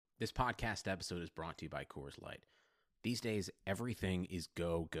This podcast episode is brought to you by Coors Light. These days, everything is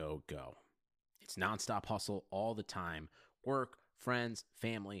go, go, go. It's nonstop hustle all the time. Work, friends,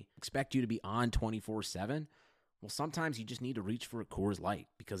 family, expect you to be on 24/7. Well, sometimes you just need to reach for a Coors Light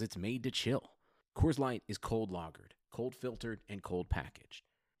because it's made to chill. Coors Light is cold lagered, cold filtered, and cold packaged.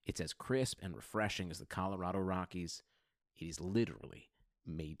 It's as crisp and refreshing as the Colorado Rockies. It is literally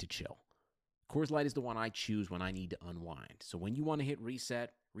made to chill. Coors Light is the one I choose when I need to unwind. So when you want to hit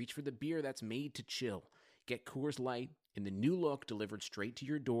reset, reach for the beer that's made to chill. Get Coors Light in the new look delivered straight to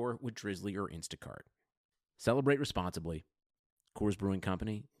your door with Drizzly or Instacart. Celebrate responsibly. Coors Brewing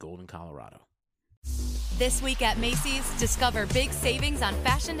Company, Golden, Colorado. This week at Macy's, discover big savings on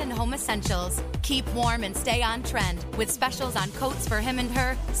fashion and home essentials. Keep warm and stay on trend with specials on coats for him and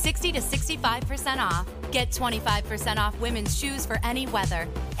her, 60 to 65% off. Get 25% off women's shoes for any weather.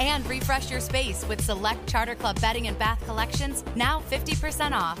 And refresh your space with select Charter Club bedding and bath collections, now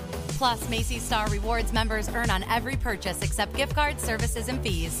 50% off. Plus, Macy's Star Rewards members earn on every purchase except gift cards, services, and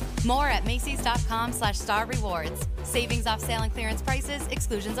fees. More at Macys.com/Star Rewards. Savings off sale and clearance prices.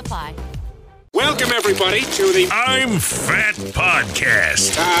 Exclusions apply. Welcome, everybody, to the I'm Fat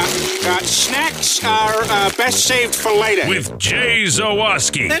podcast. Snacks are best saved for later. With Jay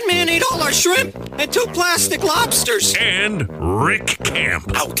Zawoski. That man ate all our shrimp and 2 plastic lobsters. And Rick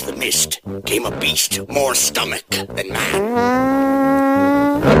Camp. Out of the mist came a beast more stomach than man.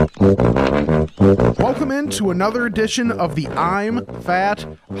 Welcome into another edition of the I'm Fat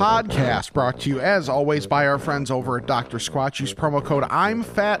podcast, brought to you as always by our friends over at Dr. Squatch. Use promo code I'm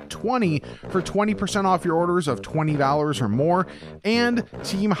Fat20 for 20% off your orders of $20 or more. And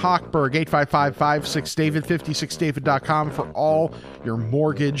Team Hochberg, 855-56-DAVID, 56david.com for all your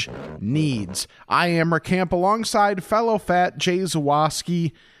mortgage needs. I am Rick Camp alongside fellow fat Jay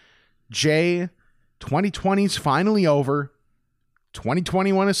Zawoski. Jay, 2020's finally over.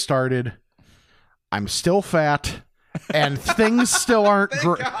 2021 has started. I'm still fat, and things still aren't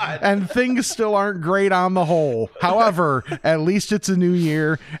great on the whole. However, at least it's a new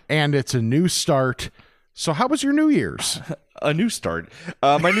year and it's a new start. So, how was your New Year's? A new start.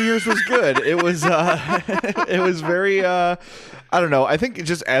 My New Year's was good. It was it was very I don't know. I think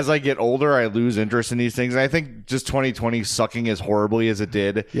just as I get older, I lose interest in these things. And I think just 2020 sucking as horribly as it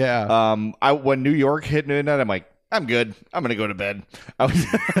did. Yeah. When New York hit midnight, I'm like, I'm good. I'm going to go to bed. I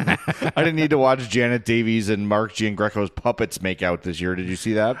didn't need to watch Janet Davies and Mark Giangreco's puppets make out this year. Did you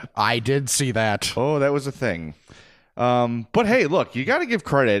see that? I did see that. Oh, that was a thing. But hey, look, you got to give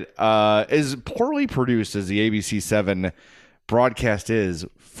credit. As poorly produced as the ABC7 broadcast is,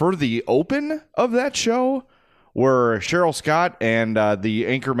 for the open of that show, where Cheryl Scott and the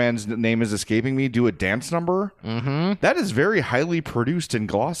anchorman's name is escaping me do a dance number. Mm-hmm. That is very highly produced and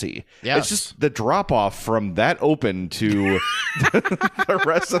glossy. Yes. It's just the drop off from that open to the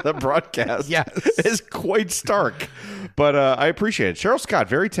rest of the broadcast is quite stark. But I appreciate it. Cheryl Scott,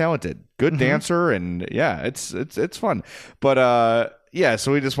 very talented, good dancer, and yeah, it's fun. But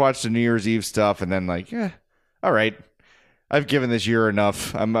so we just watched the New Year's Eve stuff, and then all right. I've given this year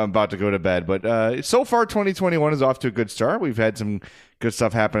enough. I'm about to go to bed. But so far, 2021 is off to a good start. We've had some good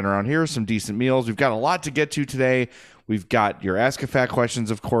stuff happening around here, some decent meals. We've got a lot to get to today. We've got your Ask a Fat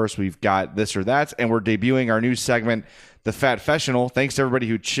questions, of course. We've got this or that. And we're debuting our new segment, The Fatfessional. Thanks to everybody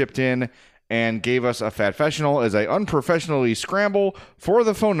who chipped in and gave us a Fatfessional as I unprofessionally scramble for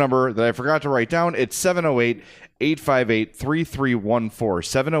the phone number that I forgot to write down. It's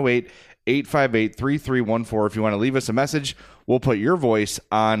 708-858-3314. 708-858-3314. If you want to leave us a message, we'll put your voice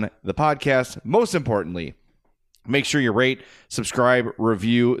on the podcast. Most importantly, make sure you rate, subscribe,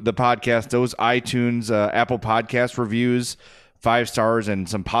 review the podcast. Those iTunes, Apple Podcast reviews, 5 stars and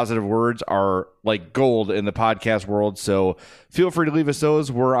some positive words are like gold in the podcast world. So feel free to leave us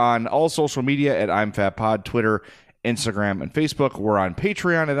those. We're on all social media at I'm Fat Pod, Twitter, Instagram, and Facebook. We're on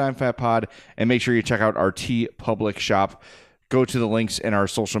Patreon at I'm Fat Pod. And make sure you check out our T Public shop. Go to the links in our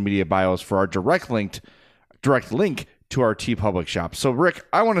social media bios for our direct link to our T Public shop. So, Rick,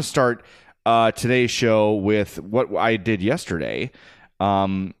 I want to start today's show with what I did yesterday.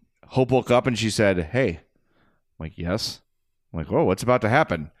 Hope woke up and she said, "Hey." I'm like, "Yes." I'm like, "Whoa, what's about to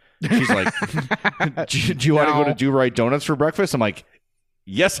happen?" She's like, do you want to go to Do Right Donuts for breakfast?" I'm like,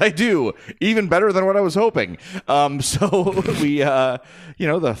 "Yes, I do." Even better than what I was hoping. So we,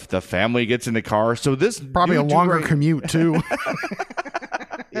 the family gets in the car. So this probably a longer commute too.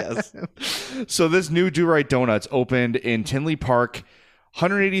 Yes. So this new Do Right Donuts opened in Tinley Park,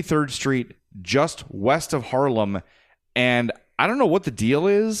 183rd Street, just west of Harlem. And I don't know what the deal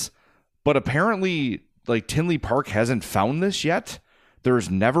is, but apparently, Tinley Park hasn't found this yet. There's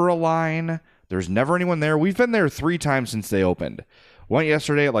never a line. There's never anyone there. We've been there 3 times since they opened. Went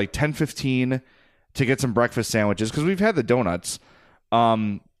yesterday at like 10:15 to get some breakfast sandwiches because we've had the donuts.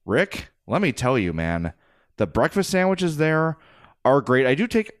 Rick, let me tell you, man, the breakfast sandwiches there are great. I do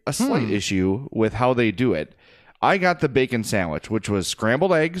take a slight issue with how they do it. I got the bacon sandwich, which was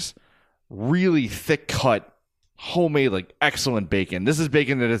scrambled eggs, really thick cut, homemade, like excellent bacon. This is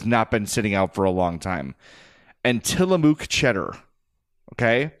bacon that has not been sitting out for a long time. And Tillamook cheddar.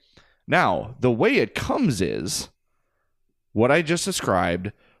 Okay? Now, the way it comes is what I just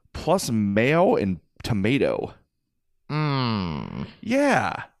described, plus mayo and tomato.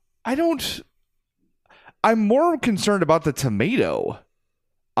 Yeah. I'm more concerned about the tomato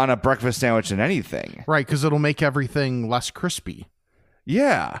on a breakfast sandwich than anything. Right, because it'll make everything less crispy.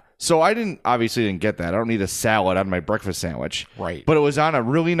 Yeah. So I obviously didn't get that. I don't need a salad on my breakfast sandwich. Right. But it was on a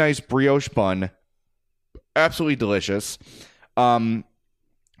really nice brioche bun. Absolutely delicious.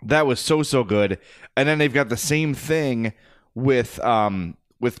 That was so good. And then they've got the same thing with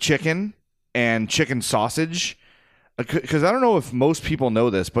chicken and chicken sausage. Because I don't know if most people know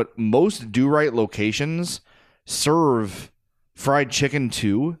this, but most Do Right locations serve fried chicken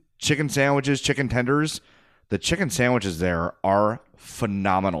too. Chicken sandwiches, chicken tenders. The chicken sandwiches there are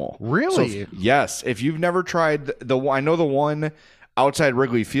phenomenal. Really? So yes. If you've never tried I know the one outside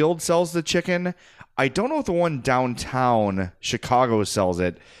Wrigley Field sells the chicken. I don't know if the one downtown Chicago sells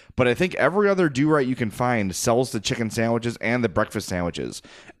it, but I think every other Do Right you can find sells the chicken sandwiches and the breakfast sandwiches.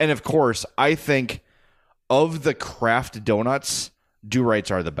 And of course, I think of the craft donuts, Do Rights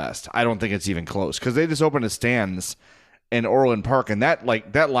are the best. I don't think it's even close because they just opened a Stan's in Orland Park, and that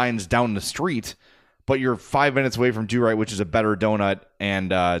line's down the street, but you're 5 minutes away from Do Right, which is a better donut,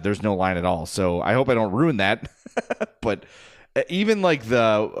 and there's no line at all. So I hope I don't ruin that. But even like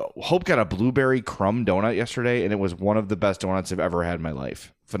Hope got a blueberry crumb donut yesterday, and it was one of the best donuts I've ever had in my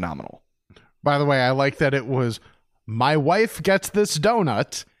life. Phenomenal. By the way, I like that it was, my wife gets this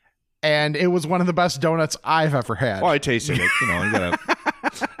donut, and it was one of the best donuts I've ever had. Well, I tasted it. I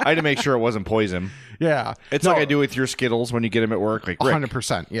had to make sure it wasn't poison. Yeah. It's like I do with your Skittles when you get them at work. Like, Rick,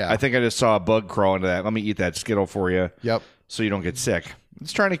 100%. Yeah. I think I just saw a bug crawl into that. Let me eat that Skittle for you. Yep. So you don't get sick.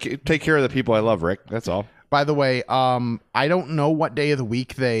 Just trying to take care of the people I love, Rick. That's all. By the way, I don't know what day of the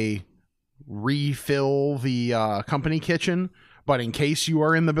week they refill the company kitchen, but in case you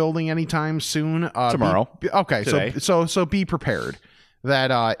are in the building anytime soon, tomorrow. Okay. Today. So be prepared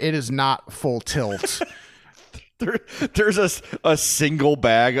that it is not full tilt. There's a single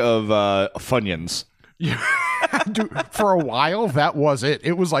bag of Funyuns. Dude, for a while, that was it.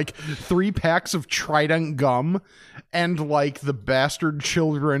 It was like 3 packs of Trident gum and like the bastard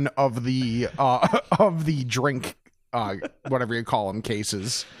children of the drink, whatever you call them,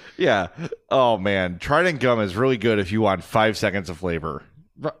 cases. Yeah. Oh man, Trident gum is really good if you want 5 seconds of flavor.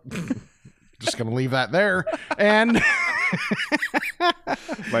 Just gonna leave that there. And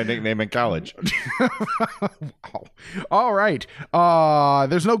my nickname in college. Wow. All right.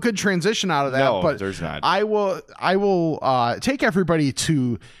 There's no good transition out of that. No, but there's not. I will take everybody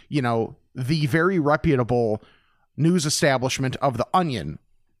to the very reputable news establishment of The Onion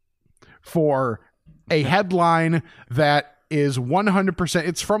for a headline that is 100%.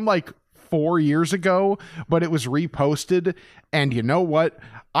 It's from like 4 years ago, but it was reposted. And you know what?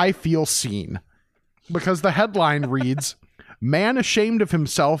 I feel seen because the headline reads, "Man ashamed of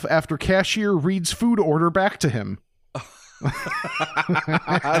himself after cashier reads food order back to him."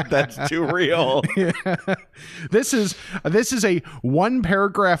 That's too real. Yeah. This is a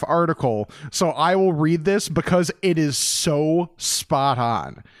 1-paragraph article, so I will read this because it is so spot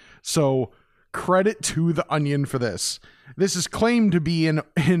on. So credit to The Onion for this. This is claimed to be in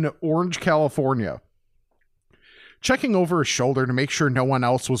Orange, California. Checking over his shoulder to make sure no one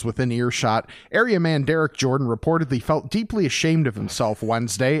else was within earshot, area man Derek Jordan reportedly felt deeply ashamed of himself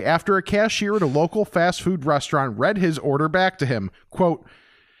Wednesday after a cashier at a local fast food restaurant read his order back to him. Quote,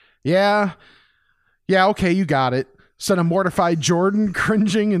 Yeah, okay, you got it, said a mortified Jordan,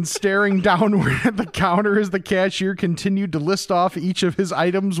 cringing and staring downward at the counter as the cashier continued to list off each of his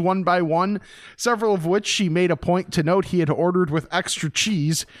items one by one, several of which she made a point to note he had ordered with extra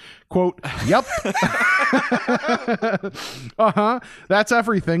cheese. Quote, "Yep." That's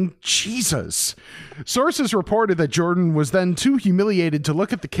everything. Jesus. Sources reported that Jordan was then too humiliated to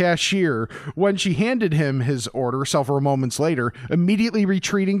look at the cashier when she handed him his order several moments later, immediately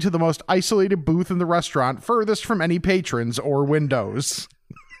retreating to the most isolated booth in the restaurant, furthest from any patrons or windows.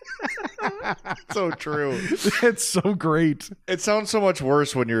 So true. It's so great. It sounds so much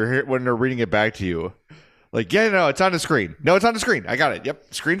worse when they're reading it back to you. Like, yeah, no, it's on the screen. No, it's on the screen. I got it.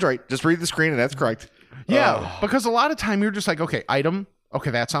 Yep, screen's right. Just read the screen, and that's correct. Yeah, because a lot of time you're just like, okay, item.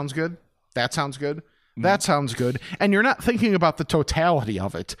 Okay, that sounds good. That sounds good. That sounds good. And you're not thinking about the totality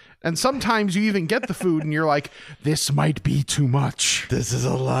of it. And sometimes you even get the food and you're like, this might be too much. This is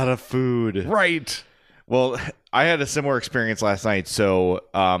a lot of food. Right. Well, I had a similar experience last night. So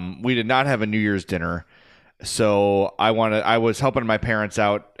we did not have a New Year's dinner. So I was helping my parents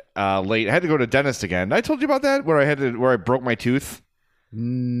out late. I had to go to dentist again. I told you about that where I broke my tooth.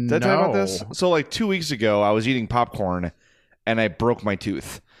 Did I tell you about this? So like 2 weeks ago, I was eating popcorn and I broke my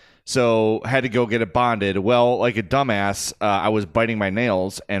tooth. So had to go get it bonded. Well, like a dumbass, I was biting my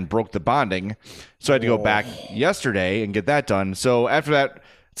nails and broke the bonding. So I had to go back yesterday and get that done. So after that,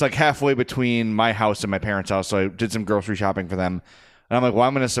 it's like halfway between my house and my parents' house. So I did some grocery shopping for them. And I'm like, well,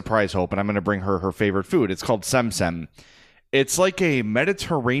 I'm going to surprise Hope and I'm going to bring her favorite food. It's called Sem. It's like a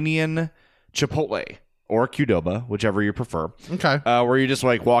Mediterranean Chipotle. Or Qdoba, whichever you prefer. Okay. Where you just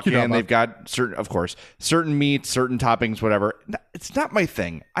like walk Qdoba. in, they've got certain meats, certain toppings, whatever. It's not my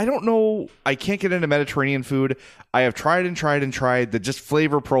thing. I don't know. I can't get into Mediterranean food. I have tried. The just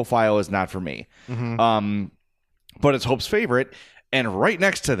flavor profile is not for me. Mm-hmm. But it's Hope's favorite. And right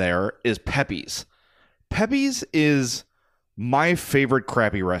next to there is Pepe's. Pepe's is my favorite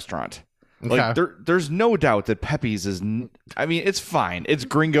crappy restaurant. Okay. Like there's no doubt that Pepe's is. I mean, it's fine. It's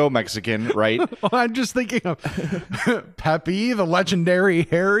gringo Mexican, right? Well, I'm just thinking of Pepe, the legendary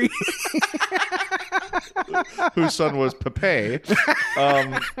Harry, whose son was Pepe.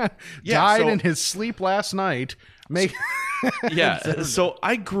 Died in his sleep last night. So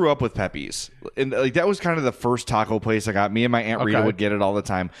I grew up with Pepe's, and like that was kind of the first taco place I got. Me and my Aunt Rita would get it all the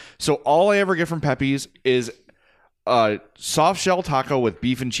time. So all I ever get from Pepe's is soft shell taco with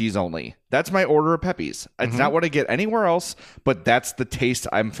beef and cheese only. That's my order of Pepe's. It's not what I get anywhere else, but that's the taste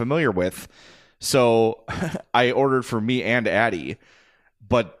I'm familiar with. So I ordered for me and Addie,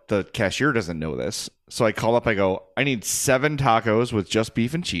 but the cashier doesn't know this. So I call up, I go, I need 7 tacos with just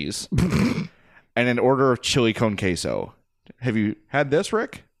beef and cheese and an order of chili con queso. Have you had this,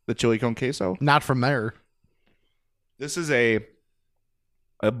 Rick? The chili con queso? Not from there. This is a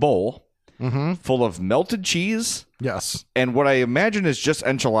bowl full of melted cheese. Yes. And what I imagine is just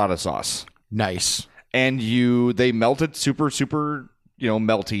enchilada sauce. Nice. And they melt it super, super,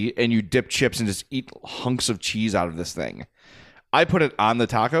 melty, and you dip chips and just eat hunks of cheese out of this thing. I put it on the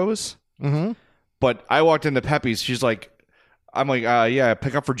tacos, but I walked into Pepe's. She's like, I'm like, yeah,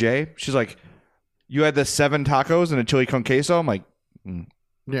 pick up for Jay. She's like, you had the 7 tacos and a chili con queso? I'm like,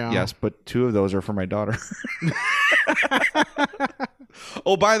 yeah. Yes, but 2 of those are for my daughter.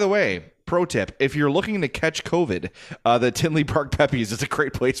 Oh, by the way, pro tip, if you're looking to catch COVID, the Tinley Park Pepe's is a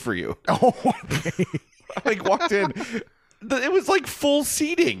great place for you. Oh, okay. I walked in. It was like full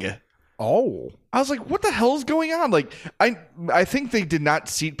seating. Oh. I was like, what the hell is going on? Like, I think they did not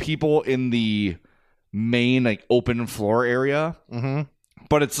seat people in the main like open floor area. Mm-hmm.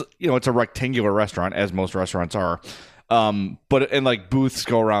 But it's, it's a rectangular restaurant, as most restaurants are. And like booths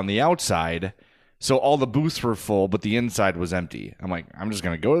go around the outside. So all the booths were full, but the inside was empty. I'm like, I'm just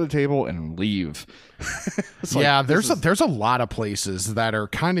going to go to the table and leave. There's a lot of places that are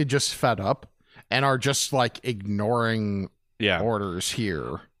kind of just fed up and are just like ignoring orders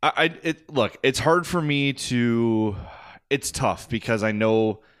here. Look, it's hard for me it's tough because I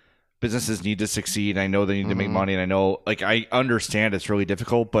know businesses need to succeed. I know they need to make money, and I know, like, I understand it's really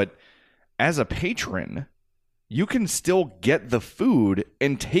difficult, but as a patron, you can still get the food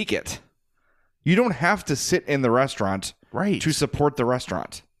and take it. You don't have to sit in the restaurant to support the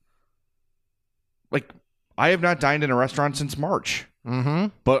restaurant. Like, I have not dined in a restaurant since March,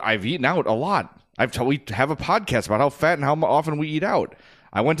 but I've eaten out a lot. We have a podcast about how fat and how often we eat out.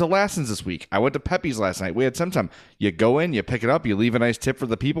 I went to Lassen's this week. I went to Pepe's last night. We had some time. You go in, you pick it up, you leave a nice tip for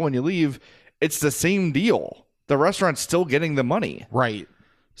the people, and you leave. It's the same deal. The restaurant's still getting the money. Right.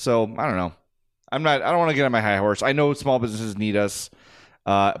 So, I don't know. I don't want to get on my high horse. I know small businesses need us.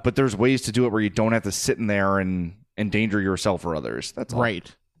 But there's ways to do it where you don't have to sit in there and endanger yourself or others. That's all.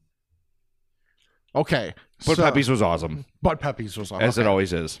 Right. Okay. But Pepe's was awesome. As it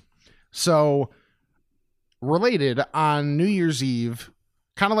always is. So, related, on New Year's Eve,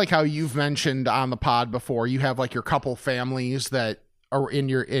 kind of like how you've mentioned on the pod before, you have like your couple families that are in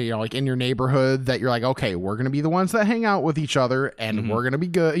your, like in your neighborhood that you're like, okay, we're going to be the ones that hang out with each other and we're going to be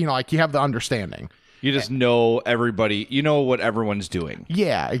good. Like you have the understanding. You just know everybody, you know what everyone's doing.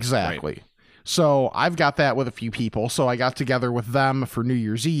 Yeah, exactly. Right. So I've got that with a few people. So I got together with them for New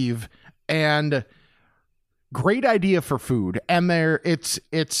Year's Eve, and great idea for food. And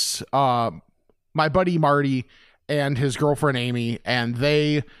it's my buddy Marty and his girlfriend Amy, and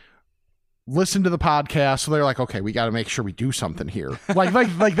they listen to the podcast, so they're like, okay, we got to make sure we do something here. Like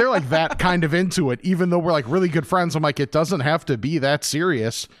they're like that kind of into it, even though we're like really good friends. I'm like, it doesn't have to be that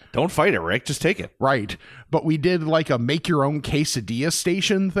serious. Don't fight it, Rick. Just take it. Right. But we did like a make your own quesadilla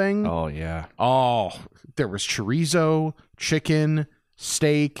station thing. Oh, yeah. Oh, there was chorizo, chicken,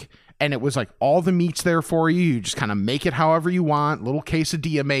 steak, and it was like all the meats there for you. You just kind of make it however you want, little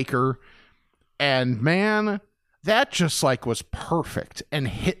quesadilla maker. And man, that just like was perfect and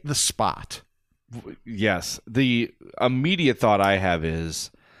hit the spot. Yes. The immediate thought I have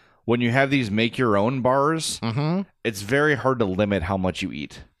is when you have these make your own bars, it's very hard to limit how much you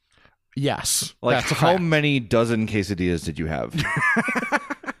eat. Yes. Like, that's a how fact. many dozen quesadillas did you have?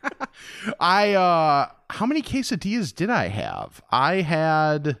 How many quesadillas did I have? I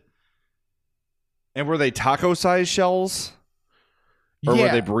had. And were they taco size shells? Or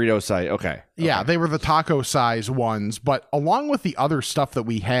were they burrito size? Okay. Yeah, they were the taco size ones. But along with the other stuff that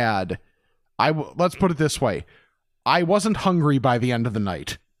we had, let's put it this way. I wasn't hungry by the end of the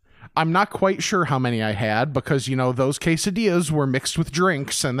night. I'm not quite sure how many I had because, you know, those quesadillas were mixed with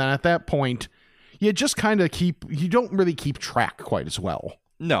drinks. And then at that point, you just kind of you don't really keep track quite as well.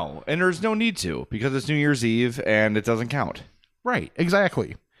 No, and there's no need to because it's New Year's Eve and it doesn't count. Right,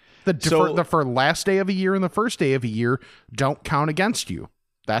 exactly. The for last day of a year and the first day of a year don't count against you.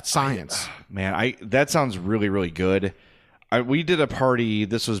 That's science. Man, that sounds really, really good. We did a party,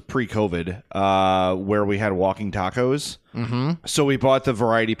 this was pre-COVID, where we had walking tacos. Mm-hmm. So we bought the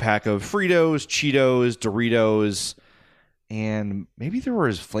variety pack of Fritos, Cheetos, Doritos, and maybe there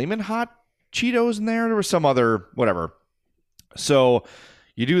was Flamin' Hot Cheetos in there. There was some other, whatever. So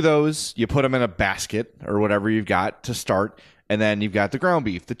you do those, you put them in a basket or whatever you've got to start. And then you've got the ground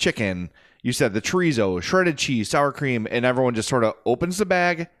beef, the chicken, you said the chorizo, shredded cheese, sour cream, and everyone just sort of opens the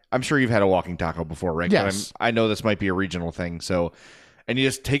bag. I'm sure you've had a walking taco before, Rick. Yes. But I know this might be a regional thing. So, and you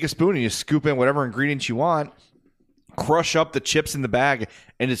just take a spoon and you scoop in whatever ingredients you want, crush up the chips in the bag,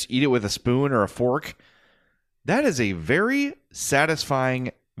 and just eat it with a spoon or a fork. That is a very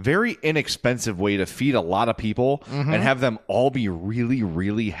satisfying, very inexpensive way to feed a lot of people and have them all be really,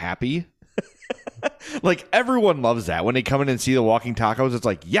 really happy. Like, everyone loves that when they come in and see the walking tacos. It's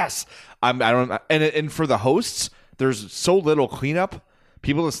like, yes, and for the hosts, there's so little cleanup.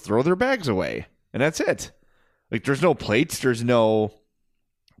 People just throw their bags away, and that's it. Like, there's no plates. You don't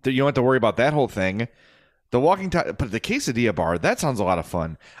have to worry about that whole thing. The but the quesadilla bar, that sounds a lot of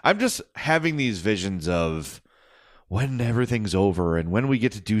fun. I'm just having these visions of when everything's over and when we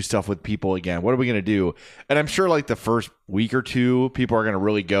get to do stuff with people again. What are we going to do? And I'm sure like the first week or two, people are going to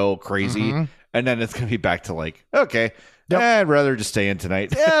really go crazy. And then it's going to be back to like, okay, I'd rather just stay in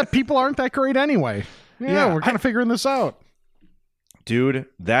tonight. Yeah, people aren't that great anyway. Yeah, we're kind of figuring this out. Dude,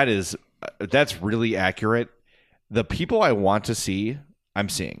 that's really accurate. The people I want to see, I'm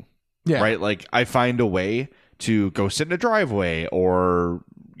seeing. Yeah. Right? Like, I find a way to go sit in a driveway or,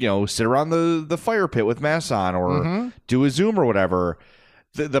 you know, sit around the fire pit with masks on or do a Zoom or whatever.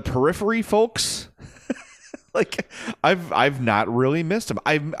 The periphery folks... Like, I've not really missed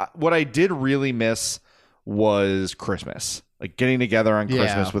them. What I did really miss was Christmas, like getting together on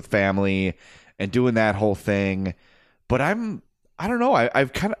Christmas with family and doing that whole thing. But I don't know.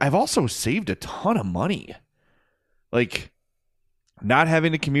 I've also saved a ton of money, like not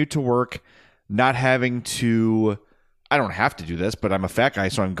having to commute to work, not having to. I don't have to do this, but I'm a fat guy,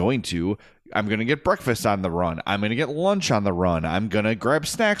 so I'm going to get breakfast on the run. I'm going to get lunch on the run. I'm going to grab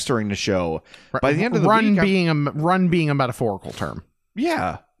snacks during the show. By the end of the week, run being a metaphorical term.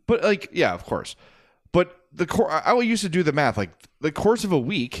 Yeah, but like, yeah, of course. But I used to do the math. Like, the course of a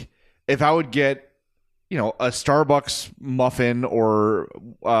week, if I would get, you know, a Starbucks muffin or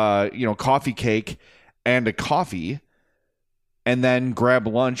coffee cake and a coffee, and then grab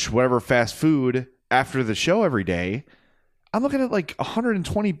lunch, whatever fast food after the show every day, I'm looking at like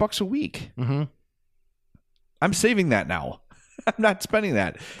 $120 a week. Mm-hmm. I'm saving that now. I'm not spending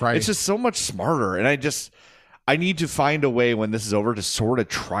that. Right. It's just so much smarter. And I need to find a way when this is over to sort of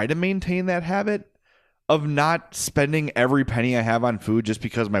try to maintain that habit of not spending every penny I have on food just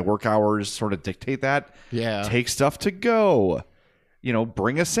because my work hours sort of dictate that. Yeah. Take stuff to go. You know,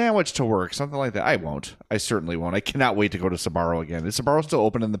 bring a sandwich to work, something like that. I won't. I certainly won't. I cannot wait to go to Sbarro again. Is Sbarro still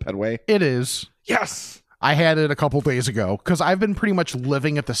open in the Pedway? It is. Yes. I had it a couple days ago because I've been pretty much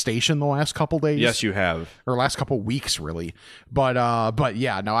living at the station the last couple days. Yes, you have. Or last couple weeks, really. But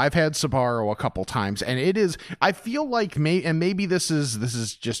yeah, no, I've had Sbarro a couple times, and it is. I feel like maybe this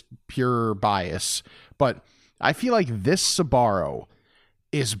is just pure bias, but I feel like this Sbarro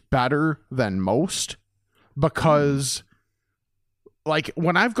is better than most because, like,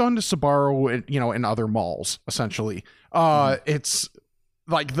 when I've gone to Sbarro, you know, in other malls, essentially, it's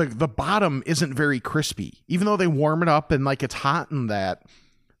like the bottom isn't very crispy, even though they warm it up and like it's hot and that.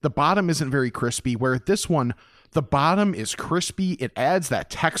 The bottom isn't very crispy, where this one, the bottom is crispy. It adds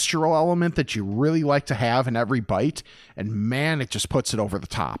that textural element that you really like to have in every bite. And man, it just puts it over the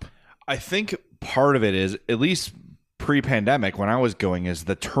top. I think part of it is, at least pre-pandemic when I was going, is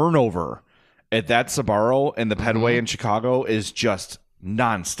the turnover at that Sbarro and the Pedway in Chicago is just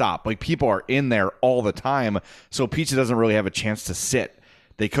nonstop. Like, people are in there all the time. So pizza doesn't really have a chance to sit.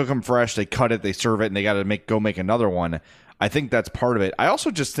 They cook them fresh, they cut it, they serve it, and they got to go make another one. I think that's part of it. I also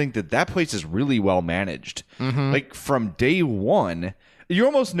just think that place is really well managed. Like, from day one, you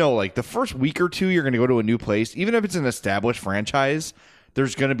almost know, like, the first week or two you're going to go to a new place, even if it's an established franchise,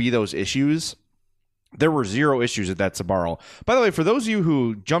 there's going to be those issues. There were zero issues at that Sbarro. By the way, for those of you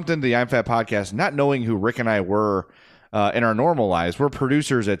who jumped into the I'm Fat podcast not knowing who Rick and I were in our normal lives, we're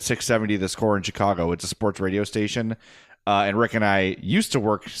producers at 670 The Score in Chicago. It's a sports radio station. And Rick and I used to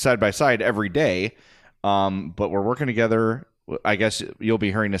work side by side every day. But we're working together. I guess you'll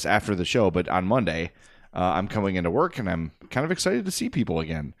be hearing this after the show, but on Monday, I'm coming into work and I'm kind of excited to see people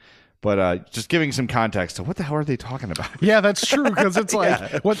again. But just giving some context to what the hell are they talking about? Yeah, that's true. Because it's like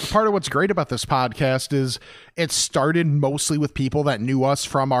part of what's great about this podcast is it started mostly with people that knew us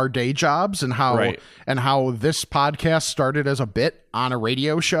from our day jobs, and how this podcast started as a bit on a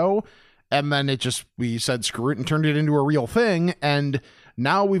radio show. And then we said, screw it, and turned it into a real thing. And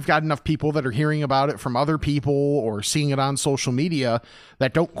now we've got enough people that are hearing about it from other people or seeing it on social media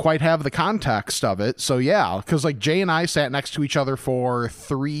that don't quite have the context of it. So yeah, because like Jay and I sat next to each other for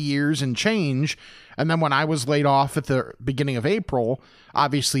 3 years and change. And then when I was laid off at the beginning of April,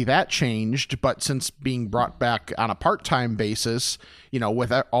 obviously that changed. But since being brought back on a part-time basis,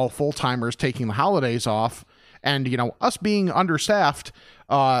 with all full-timers taking the holidays off and, us being understaffed,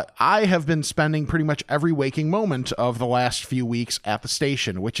 I have been spending pretty much every waking moment of the last few weeks at the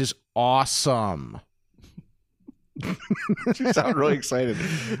station, which is awesome. You sound really excited.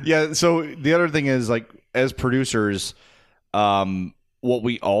 Yeah. So the other thing is, like, as producers, what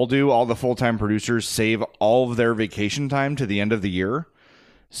we all do, all the full-time producers save all of their vacation time to the end of the year.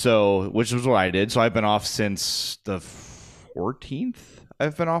 So, which is what I did. So I've been off since the 14th.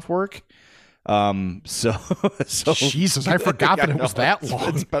 I've been off work. So Jesus, I forgot that it was that long.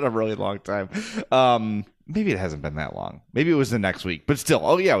 It's been a really long time. Maybe it hasn't been that long. Maybe it was the next week, but still.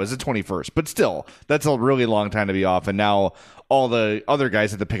 Oh yeah, it was the 21st, but still, that's a really long time to be off. And now all the other guys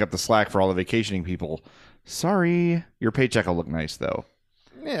have to pick up the slack for all the vacationing people. Sorry, your paycheck will look nice though.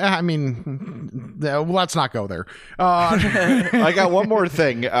 Yeah, I mean, let's not go there. I got one more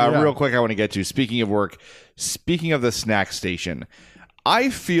thing real quick I want to get to. Speaking of work, speaking of the snack station,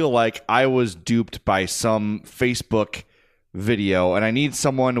 I feel like I was duped by some Facebook video, and I need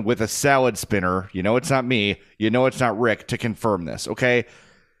someone with a salad spinner. It's not me. It's not Rick, to confirm this, okay?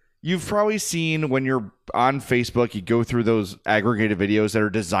 You've probably seen when you're on Facebook, you go through those aggregated videos that are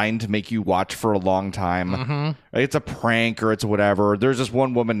designed to make you watch for a long time. Right? It's a prank or it's whatever. There's this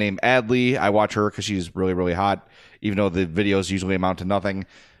one woman named Adley. I watch her because she's really, really hot, even though the videos usually amount to nothing.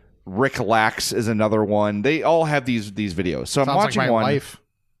 Rick Lax is another one. They all have these videos. So I'm watching like my one. Life.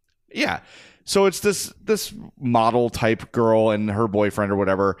 Yeah. So it's this model type girl and her boyfriend or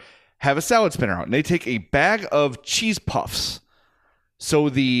whatever have a salad spinner out, and they take a bag of cheese puffs. So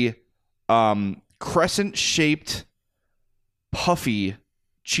the crescent shaped puffy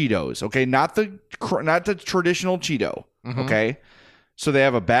Cheetos, okay, not the traditional Cheeto, okay. So they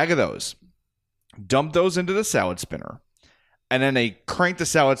have a bag of those. Dump those into the salad spinner. And then they crank the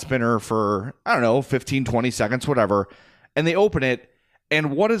salad spinner for, 15, 20 seconds, whatever. And they open it.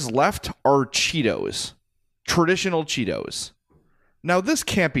 And what is left are Cheetos. Traditional Cheetos. Now, this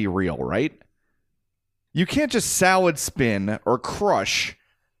can't be real, right? You can't just salad spin or crush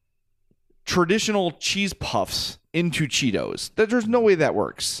traditional cheese puffs into Cheetos. There's no way that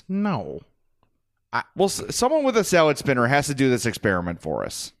works. No. Someone with a salad spinner has to do this experiment for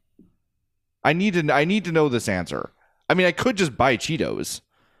us. I need to know this answer. I mean, I could just buy Cheetos,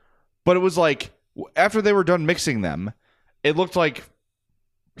 but it was like, after they were done mixing them, it looked like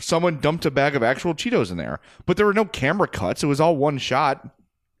someone dumped a bag of actual Cheetos in there, but there were no camera cuts. It was all one shot.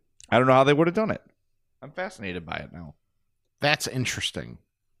 I don't know how they would have done it. I'm fascinated by it now. That's interesting.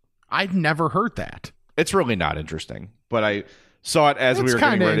 I'd never heard that. It's really not interesting, but I saw it as we were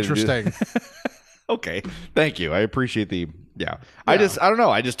getting ready to do. It's kind of interesting. Okay. Thank you. I appreciate the, yeah. I don't know.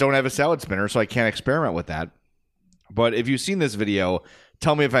 I just don't have a salad spinner, so I can't experiment with that. But if you've seen this video,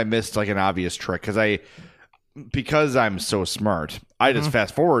 tell me if I missed like an obvious trick, because I'm so smart, I just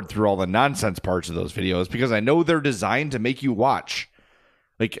fast forward through all the nonsense parts of those videos because I know they're designed to make you watch.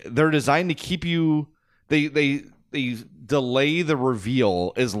 Like, they're designed to keep you, they delay the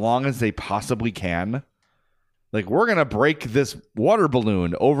reveal as long as they possibly can. Like, we're going to break this water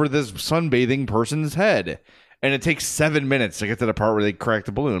balloon over this sunbathing person's head. And it takes 7 minutes to get to the part where they crack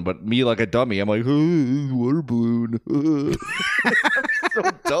the balloon. But me, like a dummy, I'm like, water balloon. So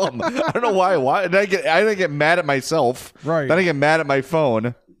dumb. I don't know why. And I get mad at myself. Right. Then I get mad at my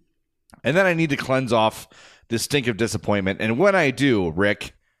phone. And then I need to cleanse off the stink of disappointment. And when I do,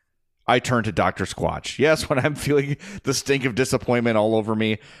 Rick, I turn to Dr. Squatch. Yes, when I'm feeling the stink of disappointment all over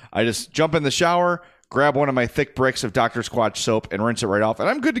me, I just jump in the shower, grab one of my thick bricks of Dr. Squatch soap and rinse it right off. And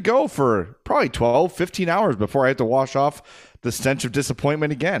I'm good to go for probably 12, 15 hours before I have to wash off the stench of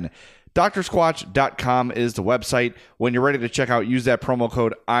disappointment again. DrSquatch.com is the website. When you're ready to check out, use that promo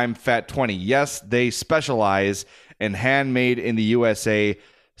code I'mFat20. Yes, they specialize in handmade in the USA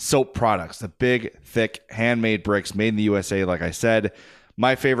soap products. The big, thick, handmade bricks made in the USA, like I said.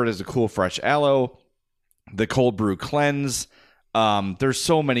 My favorite is the Cool Fresh Aloe, the Cold Brew Cleanse. There's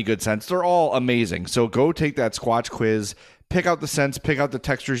so many good scents. They're all amazing. So go take that Squatch quiz, pick out the scents, pick out the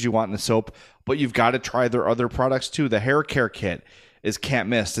textures you want in the soap, but you've got to try their other products too. The hair care kit is can't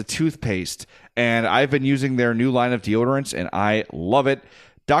miss, the toothpaste, and I've been using their new line of deodorants and I love it.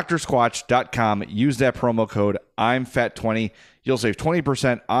 DrSquatch.com. Use that promo code I'mFat20. You'll save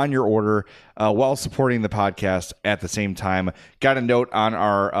 20% on your order while supporting the podcast at the same time. Got a note on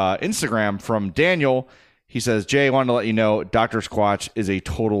our Instagram from Daniel. He says, Jay, I wanted to let you know Dr. Squatch is a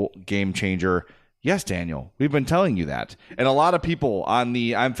total game changer. Yes, Daniel, we've been telling you that. And a lot of people on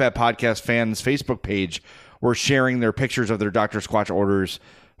the I'm Fat Podcast fans Facebook page were sharing their pictures of their Dr. Squatch orders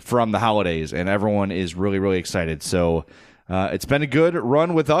from the holidays, and everyone is really, really excited. So it's been a good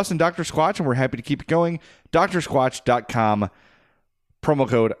run with us and Dr. Squatch, and we're happy to keep it going. DrSquatch.com, promo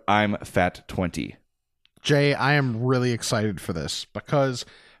code I'mFat20. Jay, I am really excited for this because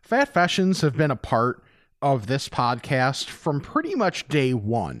Fatfessions have been a part of this podcast from pretty much day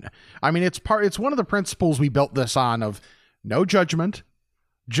one. I mean, it's one of the principles we built this on of no judgment,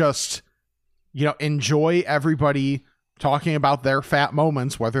 just, enjoy everybody talking about their fat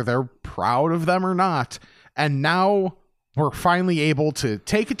moments, whether they're proud of them or not. And now we're finally able to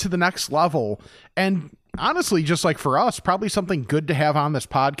take it to the next level. And honestly, just like for us, probably something good to have on this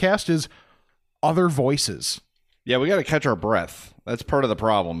podcast is other voices. Yeah, we got to catch our breath. That's part of the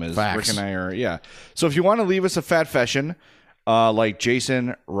problem is Facts. Rick and I are, yeah. So if you want to leave us a Fatfession, like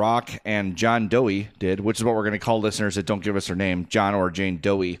Jason, Rock, and John Doey did, which is what we're going to call listeners that don't give us their name, John or Jane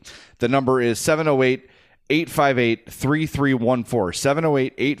Doey. The number is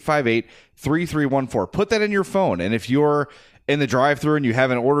 708-858-3314. 708-858-3314. Put that in your phone. And if you're in the drive-thru and you have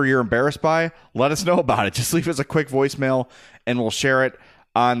an order you're embarrassed by, let us know about it. Just leave us a quick voicemail and we'll share it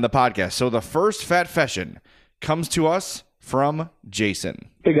on the podcast. So the first Fatfession comes to us from Jason.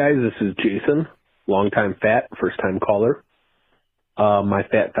 Hey guys, this is Jason, longtime fat, first time caller. My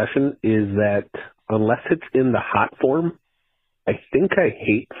Fatfession is that unless it's in the hot form, I think I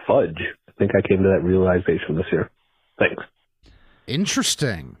hate fudge. I think I came to that realization this year. Thanks.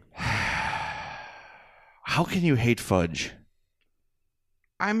 Interesting. How can you hate fudge?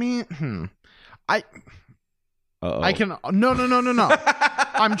 I mean, I can no.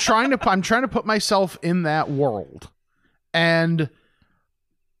 I'm trying to put myself in that world. And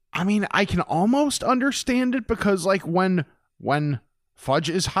I mean, I can almost understand it because like when fudge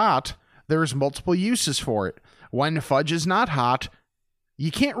is hot, there's multiple uses for it. When fudge is not hot, you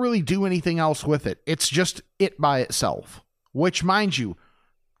can't really do anything else with it. It's just it by itself, which, mind you,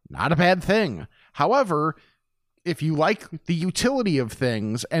 not a bad thing. However, if you like the utility of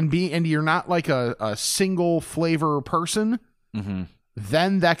things and you're not like a single flavor person,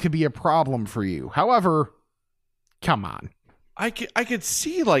 then that could be a problem for you. However, come on. I could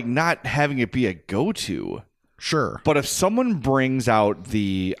see like not having it be a go-to. Sure. But if someone brings out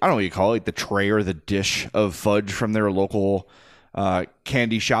the, I don't know what you call it, like the tray or the dish of fudge from their local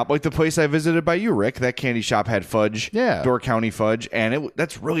candy shop, like the place I visited by you, Rick, that candy shop had fudge, Door County fudge, and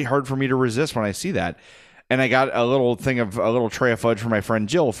that's really hard for me to resist when I see that. And I got a little tray of fudge for my friend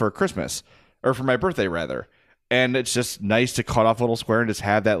Jill for Christmas, or for my birthday rather. And it's just nice to cut off a little square and just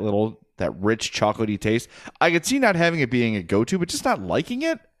have that rich chocolatey taste. I could see not having it being a go-to, but just not liking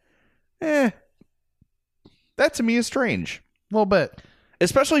it. That to me is strange. A little bit.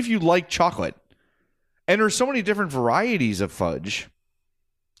 Especially if you like chocolate. And there's so many different varieties of fudge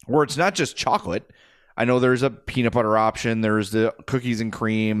where it's not just chocolate. I know there's a peanut butter option. There's the cookies and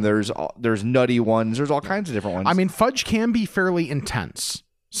cream. There's nutty ones. There's all kinds of different ones. I mean, fudge can be fairly intense.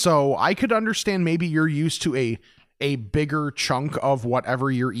 So I could understand maybe you're used to a bigger chunk of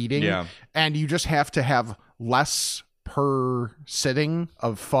whatever you're eating. Yeah. And you just have to have less per sitting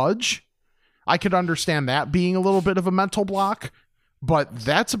of fudge. I could understand that being a little bit of a mental block, but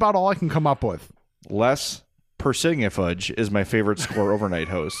that's about all I can come up with. Les Persignifudge is my favorite Score Overnight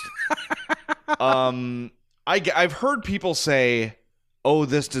host. I've heard people say, oh,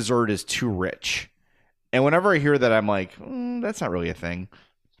 this dessert is too rich. And whenever I hear that, I'm like, that's not really a thing.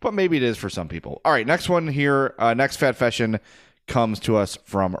 But maybe it is for some people. All right, next one here. Next Fatfession comes to us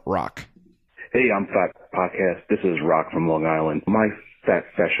from Rock. Hey, I'm Fat Podcast. This is Rock from Long Island. My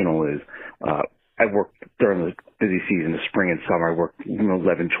Fatfessional is I work during the busy season, the spring and summer. I work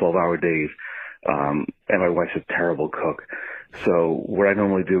 11, 12-hour days, and my wife's a terrible cook. So what I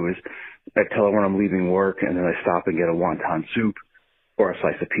normally do is I tell her when I'm leaving work, and then I stop and get a wonton soup or a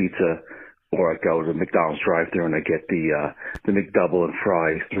slice of pizza, or I go to the McDonald's drive-thru and I get the McDouble and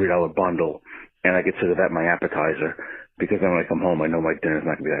fries $3 bundle, and I consider that my appetizer because then when I come home, I know my dinner's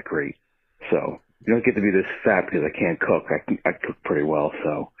not going to be that great. So you don't get to be this fat because I can't cook. I cook pretty well,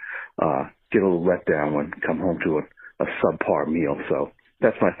 so get a little letdown when I come home to a subpar meal. So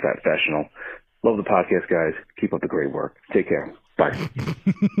that's my Fatfessional. Love the podcast, guys. Keep up the great work. Take care. Bye.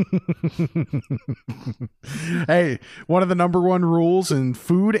 Hey, one of the number one rules in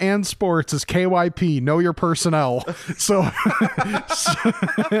food and sports is KYP, know your personnel. So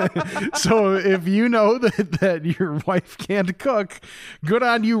if you know that your wife can't cook, good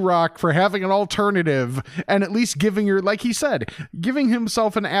on you, Rock, for having an alternative and at least giving like he said, giving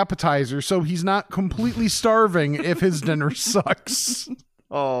himself an appetizer so he's not completely starving if his dinner sucks.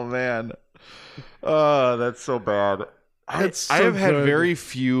 Oh, man. Oh, that's so bad. I have had very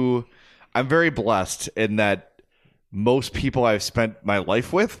few. I'm very blessed in that most people I've spent my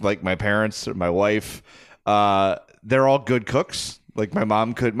life with, like my parents, my wife, they're all good cooks. Like my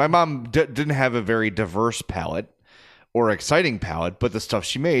mom didn't have a very diverse palate or exciting palate, but the stuff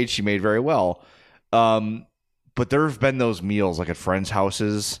she made very well. But there have been those meals like at friends'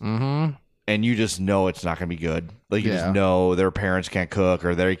 houses, and you just know it's not going to be good. Like you just know their parents can't cook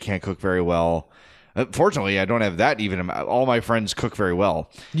or they can't cook very well. Fortunately, I don't have that even. All my friends cook very well.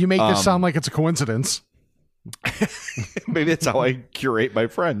 You make this sound like it's a coincidence. Maybe that's how I curate my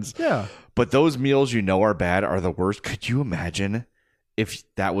friends. Yeah. But those meals you know are bad are the worst. Could you imagine if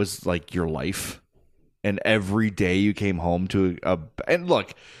that was like your life and every day you came home to and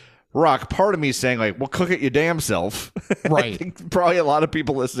look, Rock, part of me is saying like, well, cook it your damn self. Right. I think probably a lot of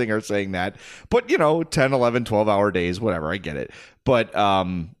people listening are saying that. But, 10, 11, 12-hour days, whatever, I get it. But,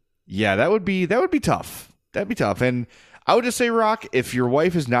 yeah, that would be tough. That'd be tough. And I would just say, Rock, if your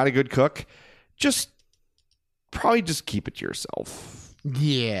wife is not a good cook, probably just keep it to yourself.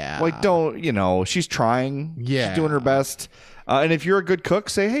 Yeah. Like, don't, she's trying. Yeah. She's doing her best. And if you're a good cook,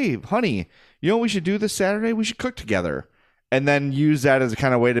 say, hey, honey, you know what we should do this Saturday? We should cook together. And then use that as a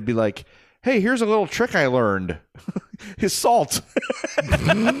kind of way to be like, hey, here's a little trick I learned. Is salt.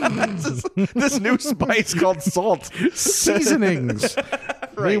 this new spice called salt. Seasonings.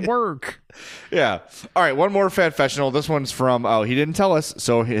 They work. Yeah. All right, one more Fatfessional. This one's from, he didn't tell us,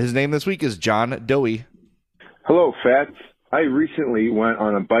 so his name this week is John Dowie. Hello, Fats. I recently went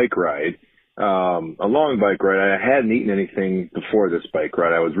on a bike ride, a long bike ride. I hadn't eaten anything before this bike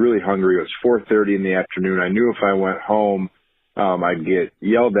ride. I was really hungry. It was 4:30 in the afternoon. I knew if I went home, I'd get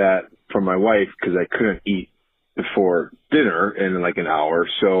yelled at from my wife because I couldn't eat before dinner in like an hour.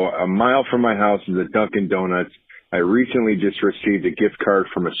 So a mile from my house is a Dunkin' Donuts. I recently just received a gift card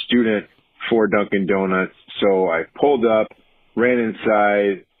from a student for Dunkin' Donuts. So I pulled up, ran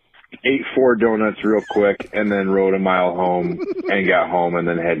inside, ate 4 donuts real quick, and then rode a mile home and got home and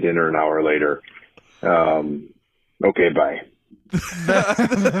then had dinner an hour later. Okay, bye.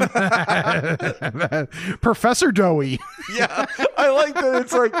 Professor Dowie. Yeah, I like that.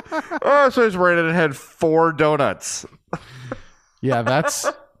 It's like, so I just ran in and had 4 donuts. Yeah, that's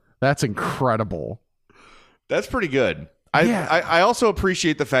incredible. That's pretty good. I also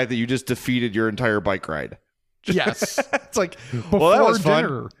appreciate the fact that you just defeated your entire bike ride. Yes. It's like, Before that was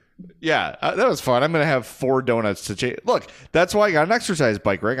dinner. fun. Yeah, that was fun. I'm going to have 4 donuts to change. Look, that's why I got an exercise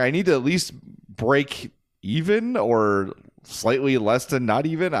bike, Rick. I need to at least break even or slightly less than not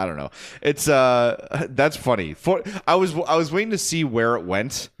even. I don't know. It's that's funny. I was waiting to see where it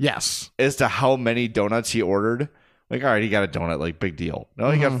went. Yes. As to how many donuts he ordered. Like, all right, he got a donut, like big deal. No,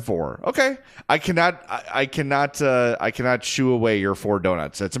 he got 4. Okay. I cannot shoo away your 4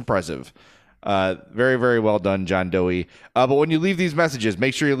 donuts. That's impressive. Very, very well done, John Dowie. But when you leave these messages,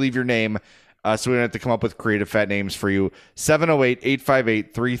 make sure you leave your name so we don't have to come up with creative fat names for you.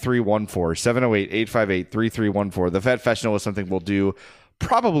 708-858-3314. 708-858-3314. The Fatfessional is something we'll do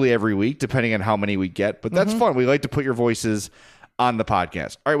probably every week, depending on how many we get. But that's fun. We like to put your voices on the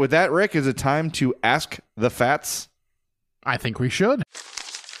podcast. All right, with that, Rick, is it time to ask the Fats? I think we should.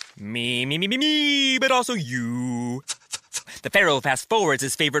 Me, but also you. The Pharaoh fast forwards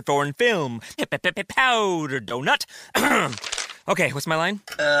his favorite foreign film, Powder Donut. Okay, what's my line?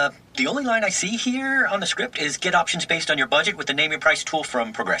 The only line I see here on the script is get options based on your budget with the Name Your Price tool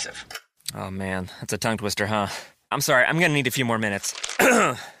from Progressive. Oh man, that's a tongue twister, huh? I'm sorry, I'm gonna need a few more minutes.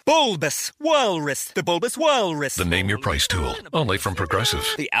 Bulbous Walrus, the Bulbous Walrus. The Name Your Price tool, only from Progressive.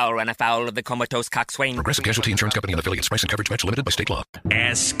 The owl ran afoul of the comatose coxswain. Progressive Casualty Insurance Company and affiliates. Price and coverage match limited by state law.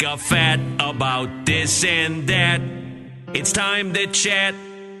 Ask a fat about this and that. It's time to chat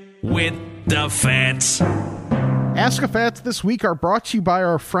with the fats. Ask a Fats this week are brought to you by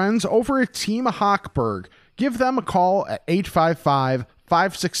our friends over at Team Hochberg. Give them a call at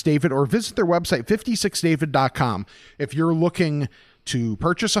 855-56-DAVID or visit their website, 56david.com. If you're looking to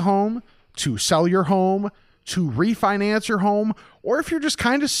purchase a home, to sell your home, to refinance your home, or if you're just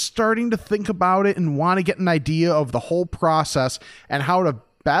kind of starting to think about it and want to get an idea of the whole process and how to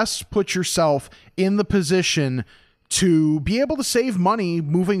best put yourself in the position to be able to save money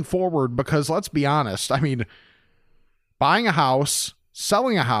moving forward, because let's be honest, I mean, buying a house,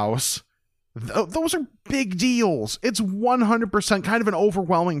 selling a house, those are big deals. It's 100% kind of an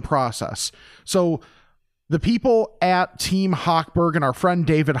overwhelming process. So the people at Team Hochberg and our friend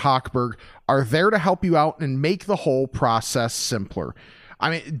David Hochberg are there to help you out and make the whole process simpler. I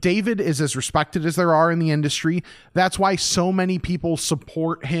mean, David is as respected as there are in the industry. That's why so many people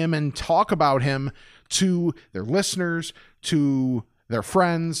support him and talk about him to their listeners, to their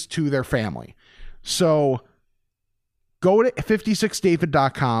friends, to their family. So go to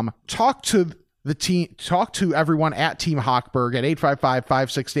 56david.com, talk to the team, talk to everyone at Team Hochberg at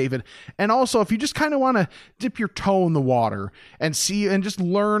 855-56-DAVID. And also, if you just kind of want to dip your toe in the water and see and just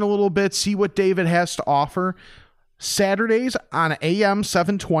learn a little bit, see what David has to offer, Saturdays on AM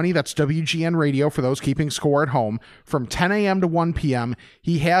 720, that's WGN Radio for those keeping score at home, from 10 a.m. to 1 p.m.,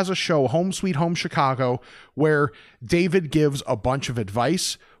 he has a show, Home Sweet Home Chicago, where David gives a bunch of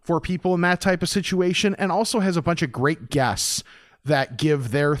advice for people in that type of situation and also has a bunch of great guests that give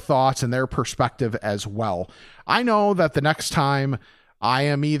their thoughts and their perspective as well. I know that the next time I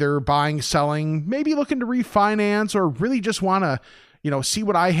am either buying, selling, maybe looking to refinance, or really just want to, see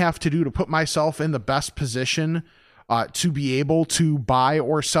what I have to do to put myself in the best position to be able to buy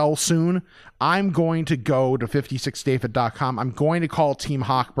or sell soon, I'm going to go to 56david.com. I'm going to call Team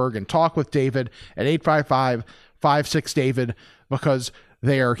Hochberg and talk with David at 855-56-DAVID, because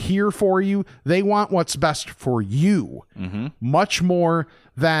they are here for you. They want what's best for you, much more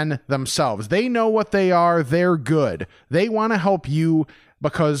than themselves. They know what they are. They're good. They want to help you,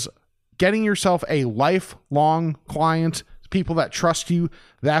 because getting yourself a lifelong client, people that trust you,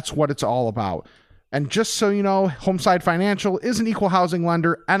 that's what it's all about. And just so you know, Homeside Financial is an equal housing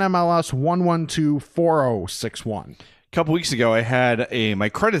lender, NMLS 1124061. A couple weeks ago, I had my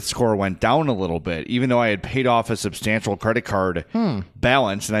credit score went down a little bit, even though I had paid off a substantial credit card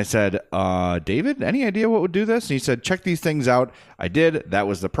balance. And I said, David, any idea what would do this? And he said, check these things out. I did. That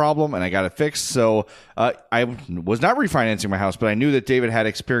was the problem, and I got it fixed. So I was not refinancing my house, but I knew that David had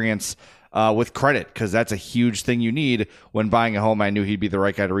experience with credit, because that's a huge thing you need when buying a home. I knew he'd be the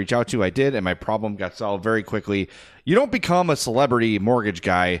right guy to reach out to. I did, and my problem got solved very quickly. You don't become a celebrity mortgage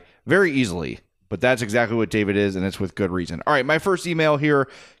guy very easily, but that's exactly what David is, and it's with good reason. All right, my first email here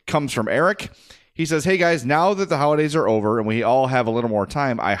comes from Eric. He says, hey guys, now that the holidays are over and we all have a little more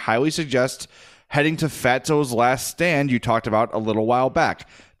time, I highly suggest heading to Fatso's Last Stand you talked about a little while back.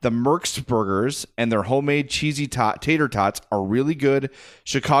 The Merck's burgers and their homemade cheesy tater tots are really good.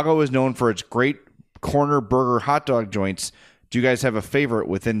 Chicago is known for its great corner burger hot dog joints. Do you guys have a favorite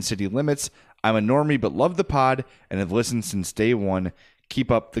within city limits? I'm a normie but love the pod and have listened since day one.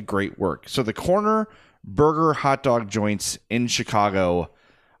 Keep up the great work. So the corner burger hot dog joints in Chicago,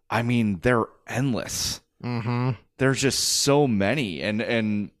 I mean, they're endless. There's just so many.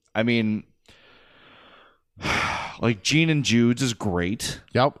 And I mean, like Gene and Jude's is great.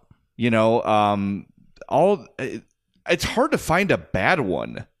 Yep. It's hard to find a bad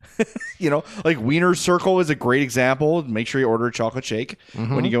one. Like Wiener Circle is a great example. Make sure you order a chocolate shake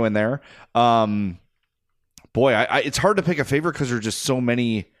when you go in there. It's hard to pick a favorite because there's just so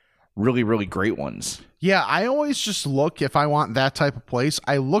many really, really great ones. Yeah, I always just look, if I want that type of place,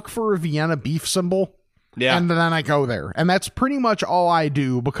 I look for a Vienna beef symbol. Yeah. And then I go there. And that's pretty much all I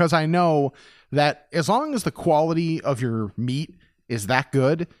do, because I know that as long as the quality of your meat is that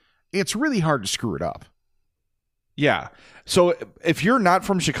good, it's really hard to screw it up. Yeah. So if you're not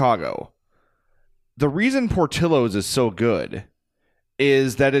from Chicago, the reason Portillo's is so good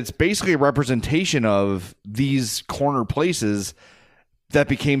is that it's basically a representation of these corner places that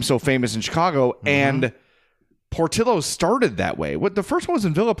became so famous in Chicago. And Portillo's started that way. What the first one was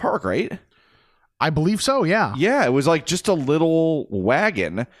in Villa Park, right? I believe so, yeah. Yeah, it was like just a little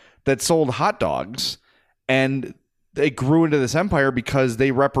wagon that sold hot dogs, and they grew into this empire because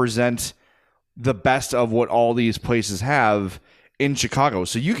they represent the best of what all these places have in Chicago.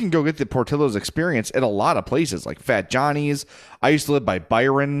 So you can go get the Portillo's experience at a lot of places, like Fat Johnny's. I used to live by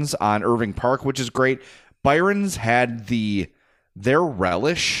Byron's on Irving Park, which is great. Byron's had their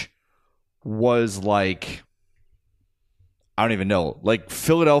relish was like, I don't even know, like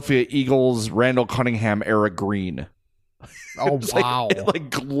Philadelphia Eagles, Randall Cunningham era green. Oh, wow. It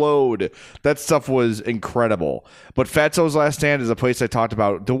like glowed. That stuff was incredible. But Fatso's Last Stand is a place I talked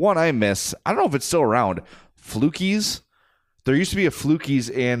about. The one I miss, I don't know if it's still around, Flukies. There used to be a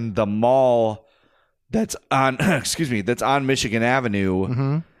Flukies in the mall that's on, that's on Michigan Avenue.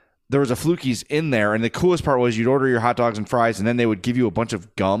 Mm-hmm. There was a Flukies in there, and the coolest part was you'd order your hot dogs and fries, and then they would give you a bunch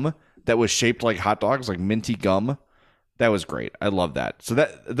of gum that was shaped like hot dogs, like minty gum. That was great. I love that. So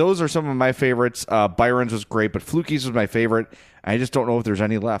those are some of my favorites. Byron's was great, but Flukies was my favorite. I just don't know if there's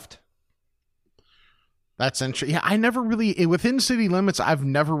any left. That's interesting. Yeah, I never really, within city limits, I've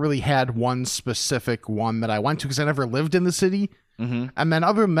never really had one specific one that I went to because I never lived in the city. Mm-hmm. And then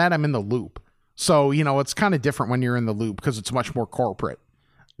other than that, I'm in the Loop. So, it's kind of different when you're in the Loop because it's much more corporate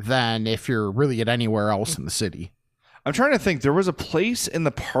than if you're really at anywhere else in the city. I'm trying to think. There was a place in the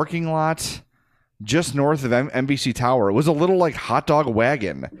parking lot just north of NBC Tower. It was a little like hot dog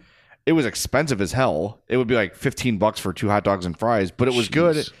wagon. It was expensive as hell. It would be like $15 for 2 hot dogs and fries, but it was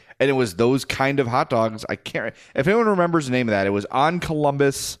good. And it was those kind of hot dogs. I can't, if anyone remembers the name of that, it was on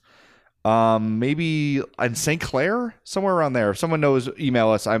Columbus, maybe in St. Clair, somewhere around there. If someone knows,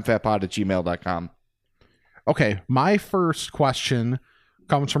 email us. I'm fatpod@gmail.com. Okay. My first question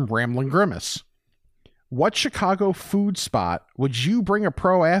comes from Ramblin' Grimace. What Chicago food spot would you bring a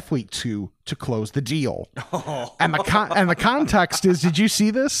pro athlete to close the deal? Oh. And the context is, did you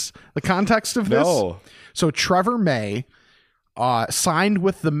see this? The context of this? No. So Trevor May signed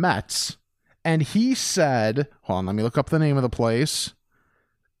with the Mets, and he said, hold on, let me look up the name of the place.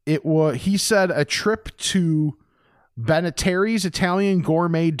 He said a trip to Benetteri's Italian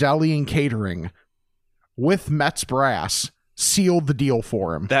Gourmet Deli and Catering with Mets brass sealed the deal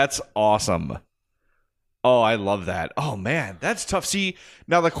for him. That's awesome. Oh, I love that. Oh, man, that's tough. See,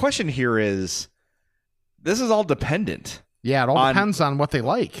 now the question here is, this is all dependent. Yeah, it all depends on what they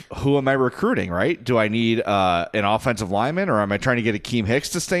like. Who am I recruiting, right? Do I need an offensive lineman, or am I trying to get Akeem Hicks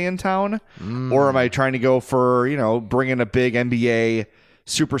to stay in town? Or am I trying to go for, bringing a big NBA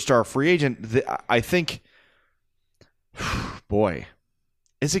superstar free agent? I think, boy,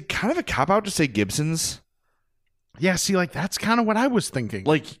 is it kind of a cop-out to say Gibson's? Yeah, see, like, that's kind of what I was thinking.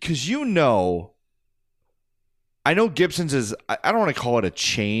 Like, because I know Gibson's is, I don't want to call it a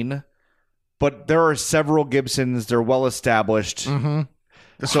chain, but there are several Gibsons. They're well established. Mm-hmm.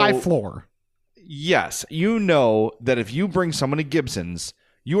 It's high floor. Yes. You know that if you bring someone to Gibson's,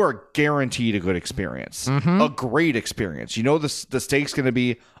 you are guaranteed a good experience. Mm-hmm. A great experience. The steak's going to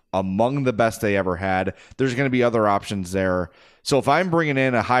be among the best they ever had. There's going to be other options there. So if I'm bringing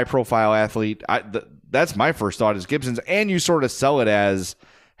in a high-profile athlete, that's my first thought is Gibson's. And you sort of sell it as,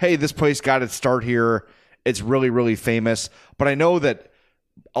 hey, this place got its start here. It's really, really famous. But I know that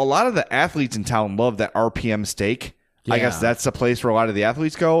a lot of the athletes in town love that RPM steak. Yeah. I guess that's the place where a lot of the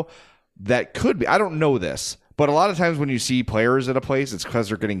athletes go. That could be. I don't know this. But a lot of times when you see players at a place, it's because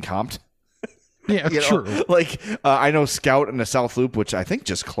they're getting comped. Yeah, true. Like, I know Scout in the South Loop, which I think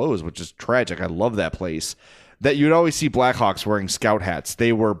just closed, which is tragic. I love that place. That you'd always see Blackhawks wearing Scout hats.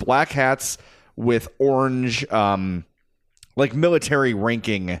 They were black hats with orange, like military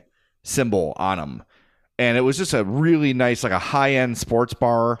ranking symbol on them. And it was just a really nice, like a high-end sports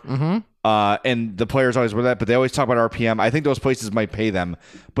bar. Mm-hmm. And the players always wear that, but they always talk about RPM. I think those places might pay them.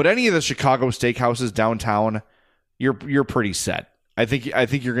 But any of the Chicago steakhouses downtown, you're pretty set. I think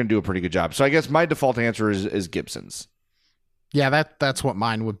you're going to do a pretty good job. So I guess my default answer is Gibson's. Yeah, that's what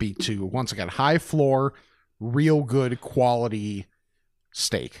mine would be too. Once again, high floor, real good quality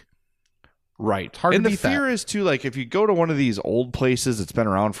steak. Right. Hard and to the beat fear that. is too, like, if you go to one of these old places that's been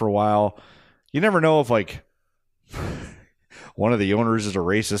around for a while, you never know if, like, one of the owners is a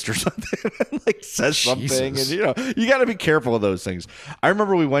racist or something, like says something. And, you got to be careful of those things. I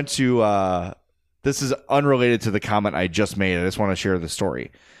remember we went to, this is unrelated to the comment I just made. I just want to share the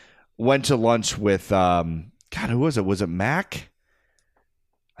story. Went to lunch with, God, who was it? Was it Mac?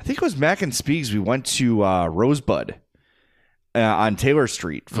 I think it was Mac and Speaks. We went to Rosebud on Taylor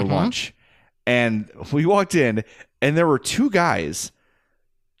Street for lunch. And we walked in, and there were 2 guys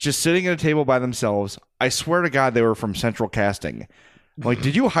just sitting at a table by themselves. I swear to God, they were from Central Casting. I'm like,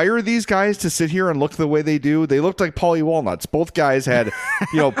 did you hire these guys to sit here and look the way they do? They looked like Paulie Walnuts. Both guys had,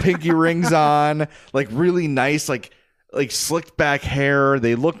 pinky rings on, like really nice, like slicked back hair.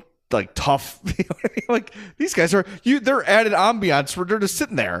 They looked like tough. Like these guys they're added ambiance where they're just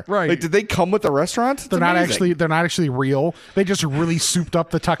sitting there. Right. Like, did they come with the restaurant? They're not actually real. They just really souped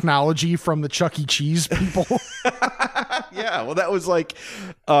up the technology from the Chuck E. Cheese people. Yeah. Well, that was like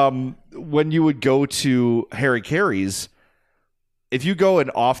when you would go to Harry Carey's, if you go in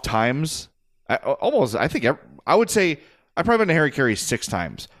off times, I think I would say I've probably been to Harry Carey's 6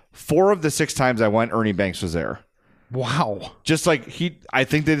 times. 4 of the 6 times I went, Ernie Banks was there. Wow. Just like I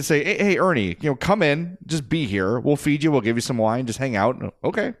think they'd say, hey, Ernie, come in, just be here. We'll feed you. We'll give you some wine. Just hang out.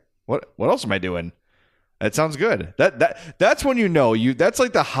 Okay. What else am I doing? That sounds good. That's when that's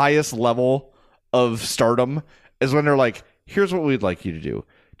like the highest level of stardom is when they're like, here's what we'd like you to do.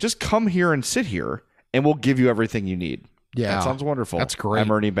 Just come here and sit here and we'll give you everything you need. Yeah. That sounds wonderful. That's great. I'm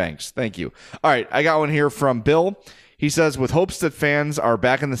Ernie Banks. Thank you. All right. I got one here from Bill. He says, with hopes that fans are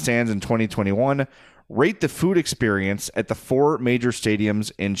back in the stands in 2021, rate the food experience at the 4 major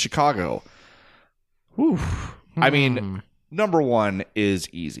stadiums in Chicago. Whew. I mean, number 1 is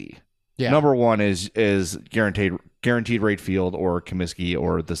easy. Yeah. Number 1 is guaranteed rate field or Comiskey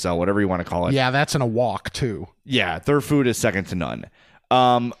or the Cell, whatever you want to call it. Yeah, that's in a walk too. Yeah, their food is second to none.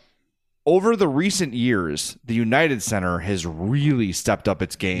 Over the recent years, the United Center has really stepped up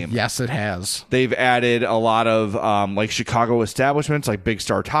its game. Yes, it has. They've added a lot of like Chicago establishments like Big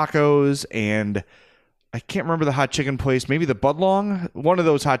Star Tacos, and I can't remember the hot chicken place, maybe the Budlong. One of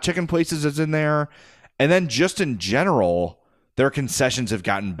those hot chicken places is in there. And then just in general, their concessions have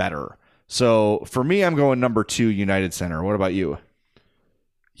gotten better. So for me, I'm going number 2, United Center. What about you?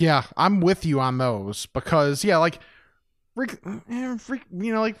 Yeah, I'm with you on those because, like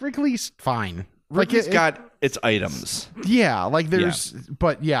Wrigley's fine. Wrigley's got its items. Yeah,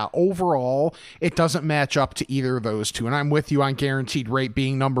 but overall, it doesn't match up to either of those two. And I'm with you on guaranteed rate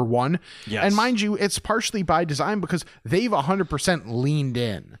being number 1. Yes. And mind you, it's partially by design because they've 100% leaned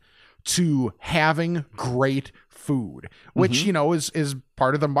in to having great food, which, is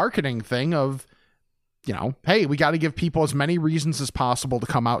part of the marketing thing of, hey, we got to give people as many reasons as possible to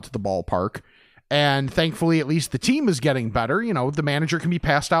come out to the ballpark. And thankfully, at least the team is getting better. The manager can be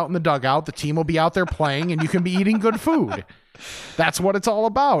passed out in the dugout. The team will be out there playing and you can be eating good food. That's what it's all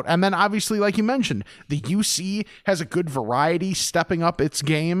about. And then obviously, like you mentioned, the UC has a good variety stepping up its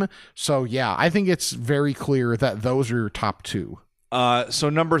game. So yeah, I think it's very clear that those are your top 2. So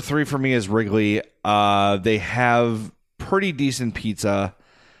number 3 for me is Wrigley. They have pretty decent pizza.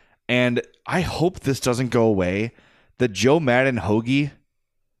 And I hope this doesn't go away. The Joe Madden hoagie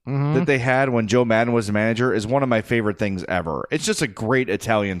that they had when Joe Madden was the manager is one of my favorite things ever. It's just a great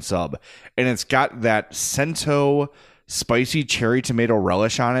Italian sub. And it's got that Cento spicy cherry tomato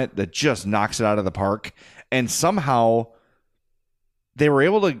relish on it that just knocks it out of the park. And somehow they were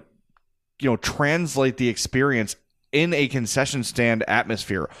able to, translate the experience in a concession stand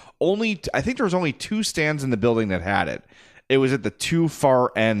atmosphere. I think there was only 2 stands in the building that had it. It was at the 2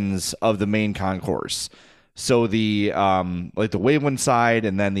 far ends of the main concourse. So the the Waveland side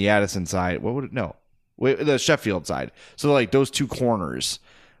and then the Addison side. The Sheffield side. So like those 2 corners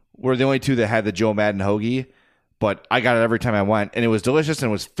were the only 2 that had the Joe Madden hoagie. But I got it every time I went, and it was delicious and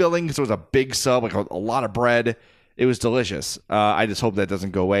it was filling because it was a big sub, like a lot of bread. It was delicious. I just hope that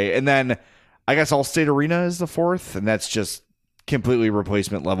doesn't go away. And then I guess Allstate Arena is the 4th, and that's just completely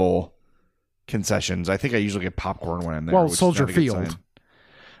replacement level concessions. I think I usually get popcorn when I'm there. Well, Soldier Field.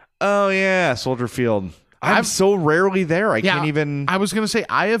 Oh yeah, Soldier Field. I'm so rarely there. I can't even. I was going to say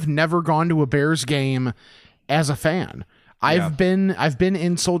I have never gone to a Bears game as a fan. I've been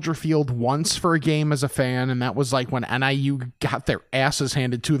in Soldier Field once for a game as a fan, and that was like when NIU got their asses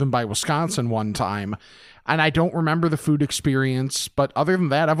handed to them by Wisconsin one time. And I don't remember the food experience, but other than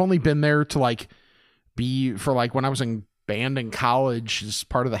that, I've only been there to be for when I was in band in college as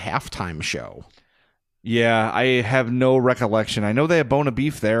part of the halftime show. Yeah, I have no recollection. I know they have bone of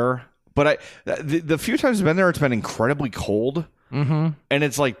beef there. But the few times I've been there, it's been incredibly cold. Mm-hmm. And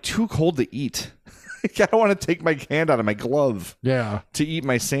it's too cold to eat. I don't want to take my hand out of my glove to eat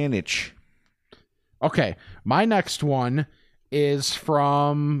my sandwich. Okay. My next one is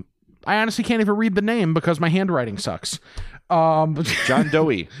from... I honestly can't even read the name because my handwriting sucks. John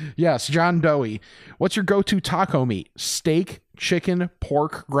Doe. Yes, John Doe. What's your go-to taco meat? Steak, chicken,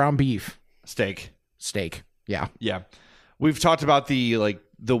 pork, ground beef? Steak. Yeah. Yeah. We've talked about the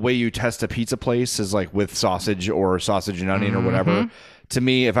way you test a pizza place is with sausage or sausage and onion or whatever. To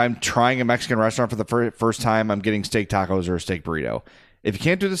me, if I'm trying a Mexican restaurant for the first time, I'm getting steak tacos or a steak burrito. If you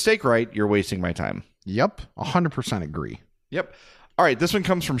can't do the steak right, you're wasting my time. Yep. 100% agree. Yep. All right, this one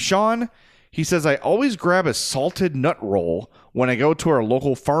comes from Sean. He says, I always grab a salted nut roll when I go to our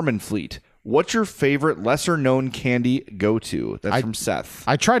local Farm and Fleet. What's your favorite lesser-known candy go-to? That's from Seth.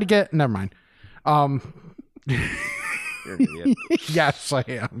 I try to get... Never mind. Yes, I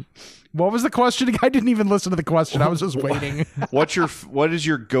am. What was the question? I didn't even listen to the question. I was just waiting. What is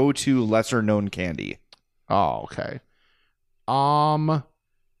your go-to lesser-known candy? Oh, okay.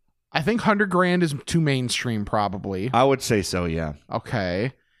 I think 100 Grand is too mainstream, probably. I would say so, yeah.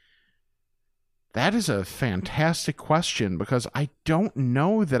 Okay. That is a fantastic question because I don't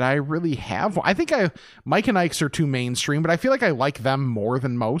know that I really have one. I think Mike and Ike's are too mainstream, but I feel like I like them more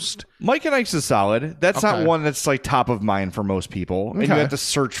than most. Mike and Ike's is solid. That's not one that's like top of mind for most people, and you have to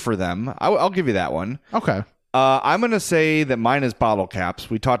search for them. I'll give you that one. Okay. I'm going to say that mine is bottle caps.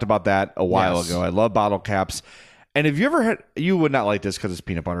 We talked about that a while ago. I love bottle caps. And have you ever had, you would not like this because it's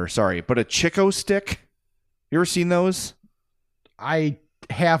peanut butter, sorry, but a Chico stick? You ever seen those? I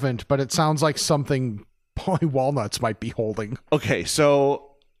haven't, but it sounds like something Polly Walnuts might be holding. Okay,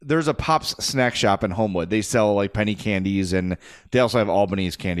 so there's a Pops snack shop in Homewood. They sell like penny candies, and they also have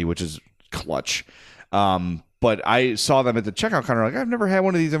Albanese candy, which is clutch. But I saw them at the checkout counter, like, I've never had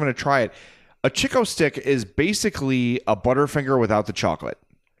one of these. I'm going to try it. A Chico stick is basically a Butterfinger without the chocolate.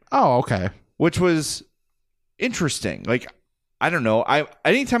 Oh, okay. Which was interesting. Like, I don't know.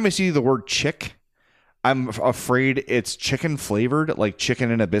 Anytime I see the word chick, I'm afraid it's chicken flavored, like chicken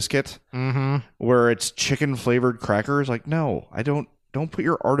in a biscuit, where it's chicken flavored crackers. Like, no, I don't put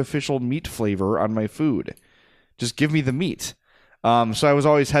your artificial meat flavor on my food. Just give me the meat. So I was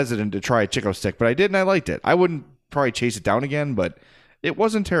always hesitant to try a Chico stick, but I did and I liked it. I wouldn't probably chase it down again, but it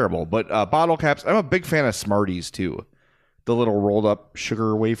wasn't terrible. But bottle caps, I'm a big fan of Smarties too. The little rolled up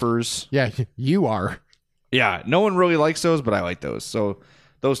sugar wafers. Yeah, you are. Yeah, no one really likes those, but I like those. So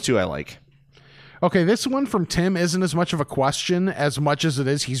those two I like. Okay, this one from Tim isn't as much of a question as much as it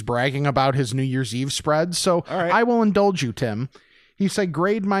is he's bragging about his New Year's Eve spread. So I will indulge you, Tim. He said,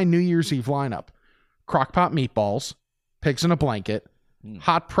 grade my New Year's Eve lineup. Crock-pot meatballs, pigs in a blanket,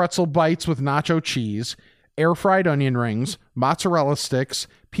 hot pretzel bites with nacho cheese, air-fried onion rings, mozzarella sticks,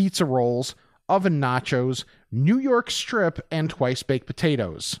 pizza rolls, oven nachos, New York strip, and twice-baked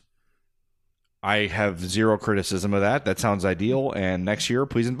potatoes. I have zero criticism of that. That sounds ideal. And next year,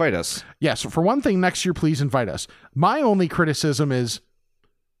 please invite us. Yes, for one thing, next year, please invite us. My only criticism is,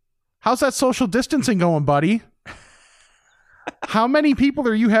 how's that social distancing going, buddy? How many people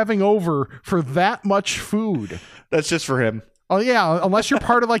are you having over for that much food? That's just for him. Oh, yeah, unless you're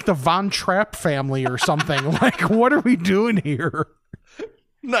part of like the Von Trapp family or something. Like, what are we doing here?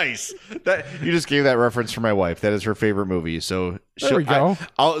 Nice. That you just gave that reference for my wife. That is her favorite movie. So there we go.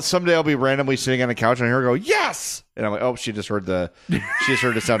 Someday I'll be randomly sitting on a couch and I hear her go, yes! And I'm like, oh, she just heard the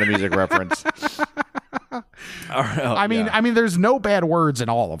Sound of Music reference. I mean, there's no bad words in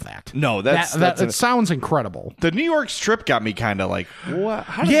all of that. No, it sounds incredible. The New York strip got me kind of like, what?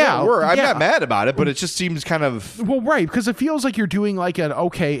 How does that work? I'm not mad about it, but it just seems kind of right, because it feels like you're doing like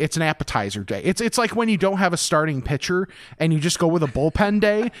it's an appetizer day. It's like when you don't have a starting pitcher and you just go with a bullpen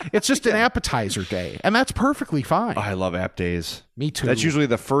day. It's just an appetizer day, and that's perfectly fine. I love app days. Me too. That's usually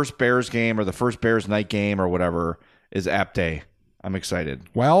the first Bears game or the first Bears night game or whatever is app day. I'm excited.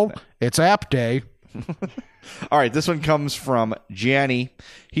 Well, it's app day. All right, this one comes from Gianni.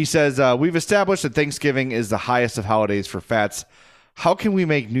 He says, we've established that Thanksgiving is the highest of holidays for fats. How can we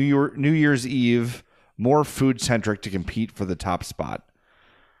make New Year's Eve more food-centric to compete for the top spot?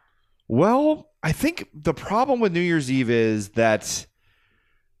 Well, I think the problem with New Year's Eve is that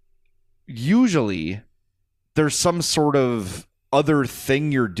usually there's some sort of other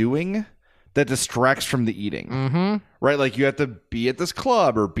thing you're doing that distracts from the eating, right? Like you have to be at this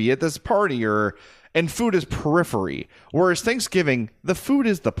club or be at this party and food is periphery. Whereas Thanksgiving, the food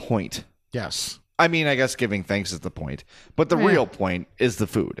is the point. Yes. I mean, I guess giving thanks is the point, but the real point is the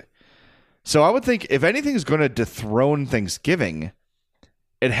food. So I would think if anything's going to dethrone Thanksgiving,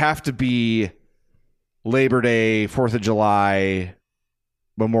 it'd have to be Labor Day, 4th of July,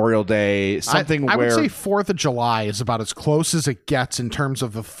 Memorial Day, something I where... would say 4th of July is about as close as it gets in terms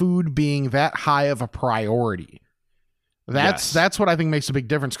of the food being that high of a priority. That's what I think makes a big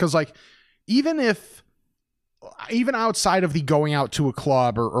difference. Because like, even outside of the going out to a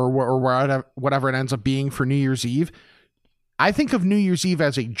club or whatever it ends up being for New Year's Eve, I think of New Year's Eve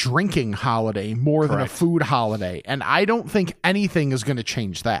as a drinking holiday more than a food holiday. And I don't think anything is going to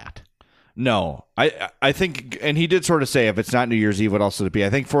change that. No, I think, and he did sort of say if it's not New Year's Eve, what else would it be? I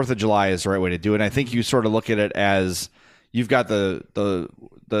think 4th of July is the right way to do it. And I think you sort of look at it as you've got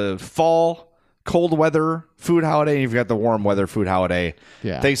the fall, cold weather food holiday, and you've got the warm weather food holiday.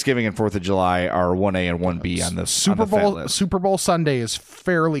 Yeah. Thanksgiving and 4th of July are 1A and 1B on the Super on the fat Bowl. list. Super Bowl Sunday is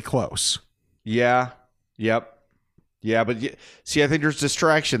fairly close. Yeah. Yep. Yeah, but see, I think there's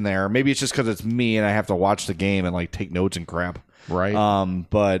distraction there. Maybe it's just because it's me and I have to watch the game and like take notes and crap. Right.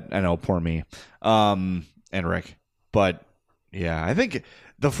 But I know, poor me. And Rick. But yeah, I think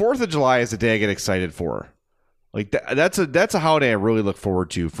the 4th of July is the day I get excited for. Like that's a holiday I really look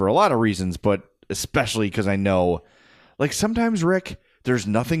forward to for a lot of reasons, but especially because I know, like sometimes, Rick, there's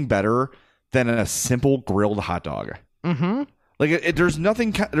nothing better than a simple grilled hot dog. Mm-hmm. Like there's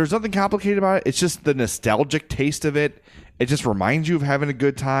nothing complicated about it. It's just the nostalgic taste of it. It just reminds you of having a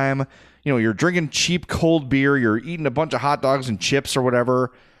good time. You know, you're drinking cheap cold beer. You're eating a bunch of hot dogs and chips or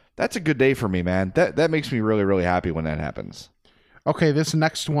whatever. That's a good day for me, man. That makes me really, really happy when that happens. Okay, this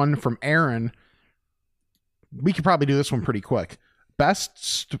next one from Aaron. We could probably do this one pretty quick.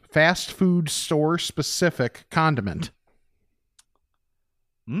 Best fast food store specific condiment.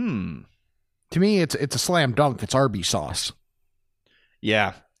 To me, it's a slam dunk. It's Arby's sauce.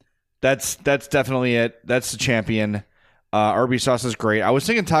 Yeah, that's definitely it. That's the champion. Arby's sauce is great. I was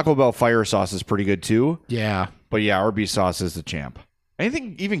thinking Taco Bell fire sauce is pretty good too. Yeah. But yeah, Arby's sauce is the champ.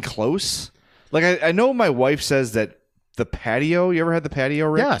 Anything even close? Like I know my wife says that the patio, you ever had the patio,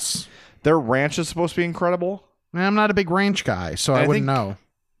 Rick? Yes. Their ranch is supposed to be incredible. I'm not a big ranch guy, so I wouldn't know.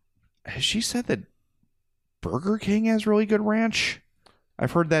 She said that Burger King has really good ranch.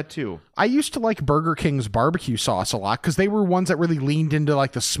 I've heard that too. I used to like Burger King's barbecue sauce a lot because they were ones that really leaned into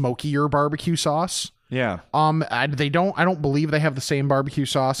like the smokier barbecue sauce. Yeah. I don't believe they have the same barbecue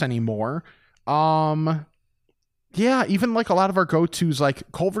sauce anymore. Yeah, even like a lot of our go-tos, like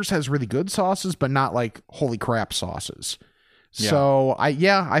Culver's has really good sauces, but not like holy crap sauces. Yeah. So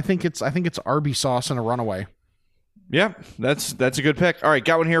I think it's Arby's sauce and a runaway. Yeah, that's a good pick. All right,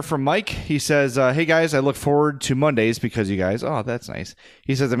 got one here from Mike. He says, hey guys, I look forward to Mondays because you guys, oh, that's nice.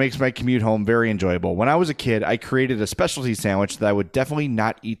 He says, it makes my commute home very enjoyable. When I was a kid, I created a specialty sandwich that I would definitely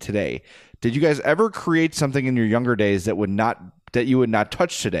not eat today. Did you guys ever create something in your younger days that you would not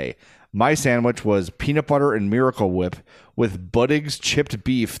touch today? My sandwich was peanut butter and Miracle Whip with Budding's chipped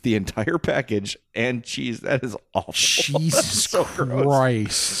beef, the entire package, and cheese. That is awful. Jesus so Christ.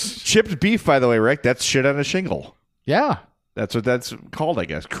 gross. Chipped beef, by the way, Rick, that's shit on a shingle. Yeah. That's what that's called, I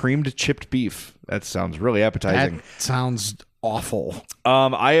guess. Creamed chipped beef. That sounds really appetizing. That sounds awful.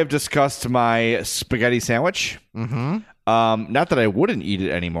 I have discussed my spaghetti sandwich. Mm-hmm. Not that I wouldn't eat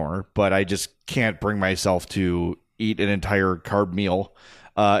it anymore, but I just can't bring myself to eat an entire carb meal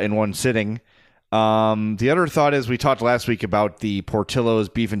in one sitting. The other thought is we talked last week about the Portillo's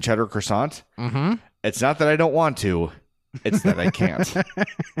beef and cheddar croissant. Mm-hmm. It's not that I don't want to. It's that I can't.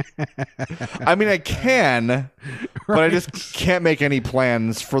 I mean, I can, but I just can't make any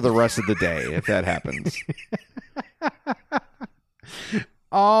plans for the rest of the day if that happens.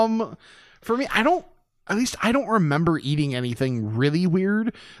 For me, I don't remember eating anything really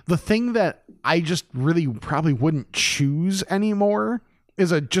weird. The thing that I just really probably wouldn't choose anymore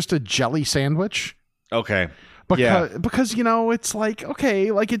is just a jelly sandwich. Okay. Because you know, it's like,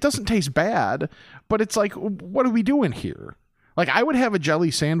 okay, like it doesn't taste bad, but it's like, what are we doing here? Like I would have a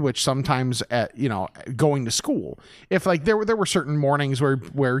jelly sandwich sometimes at, you know, going to school. If like there were certain mornings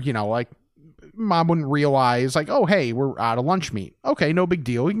where, you know, like mom wouldn't realize like, oh, hey, we're out of lunch meat. Okay, no big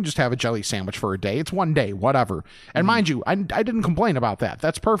deal. You can just have a jelly sandwich for a day. It's one day, whatever. And mind you, I didn't complain about that.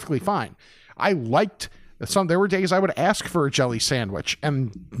 That's perfectly fine. I liked there were days I would ask for a jelly sandwich,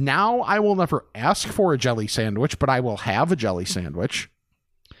 and now I will never ask for a jelly sandwich, but I will have a jelly sandwich.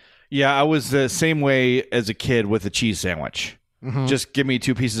 Yeah, I was the same way as a kid with a cheese sandwich. Mm-hmm. Just give me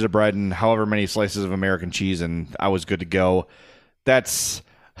 2 pieces of bread and however many slices of American cheese, and I was good to go. That's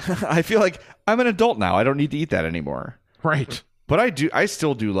I feel like I'm an adult now. I don't need to eat that anymore. Right. But I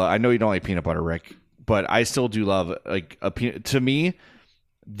still do love, I know you don't like peanut butter, Rick, but I still do love like to me,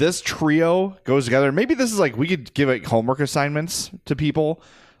 this trio goes together. Maybe this is like, we could give like homework assignments to people,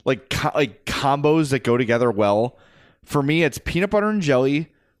 like combos that go together well. For me, it's peanut butter and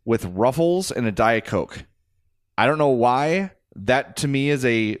jelly with Ruffles and a Diet Coke. I don't know why that to me is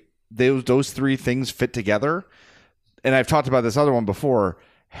those 3 things fit together. And I've talked about this other one before,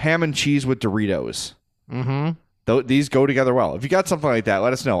 ham and cheese with Doritos. Mm-hmm. These go together well. If you got something like that,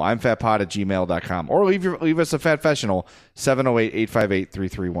 let us know. I'mFatPod@gmail.com or leave us a Fatfessional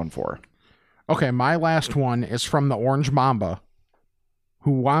 708-858-3314. Okay, my last one is from the Orange Mamba,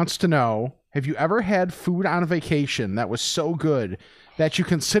 who wants to know, have you ever had food on a vacation that was so good that you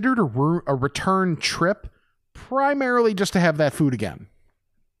considered a return trip primarily just to have that food again?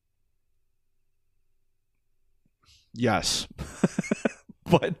 Yes.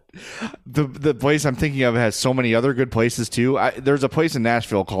 But the place I'm thinking of has so many other good places too. There's a place in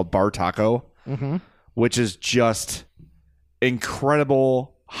Nashville called Bar Taco, which is just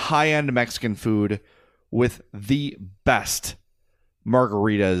incredible high-end Mexican food with the best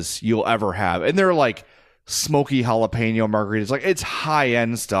margaritas you'll ever have. And they're like smoky jalapeno margaritas. Like, it's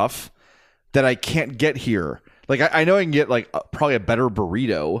high-end stuff that I can't get here. Like, I know I can get like probably a better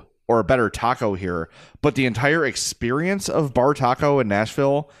burrito or a better taco here, but the entire experience of Bar Taco in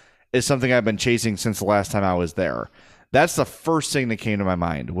Nashville is something I've been chasing since the last time I was there. That's the first thing that came to my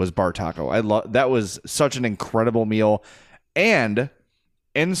mind was Bar Taco. That was such an incredible meal. And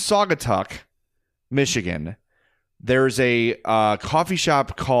in Saugatuck, Michigan, there's a coffee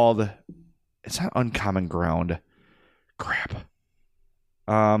shop called, it's not Uncommon Ground. Crap.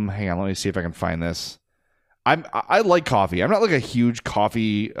 Hang on, let me see if I can find this. I like coffee. I'm not like a huge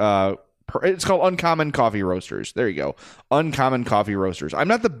coffee it's called Uncommon Coffee Roasters. There you go. Uncommon Coffee Roasters. I'm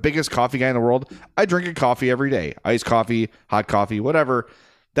not the biggest coffee guy in the world. I drink a coffee every day. Iced coffee, hot coffee, whatever.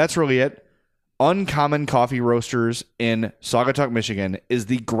 That's really it. Uncommon Coffee Roasters in Saugatuck, Michigan is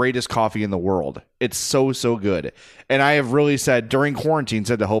the greatest coffee in the world. It's so, so good. And I have really said during quarantine,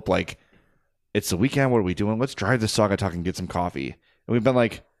 said to Hope, like, it's the weekend. What are we doing? Let's drive to Saugatuck and get some coffee. And we've been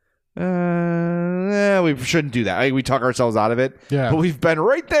like, we shouldn't do that. We talk ourselves out of it. Yeah. But we've been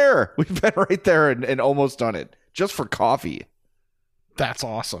right there. We've been right there and almost done it just for coffee. That's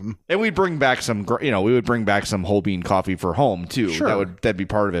awesome. And we'd bring back some, we would bring back some whole bean coffee for home too. Sure. That'd be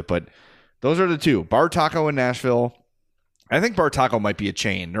part of it. But those are the two. Bar Taco in Nashville. I think Bar Taco might be a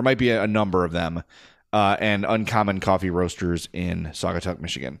chain. There might be a number of them. And Uncommon Coffee Roasters in Saugatuck,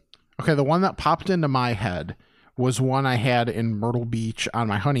 Michigan. Okay, the one that popped into my head was one I had in Myrtle Beach on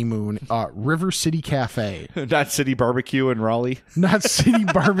my honeymoon, River City Cafe. Not City Barbecue in Raleigh? Not City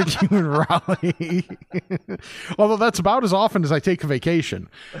Barbecue in Raleigh. Although that's about as often as I take a vacation.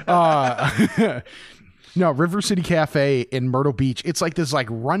 No, River City Cafe in Myrtle Beach. It's like this like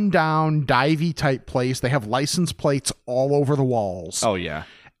rundown, divey type place. They have license plates all over the walls. Oh, yeah.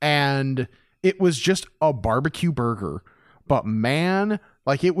 And it was just a barbecue burger. But man,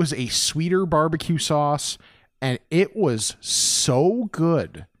 like it was a sweeter barbecue sauce. And it was so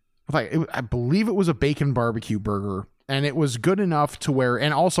good. Like I believe it was a bacon barbecue burger. And it was good enough to where,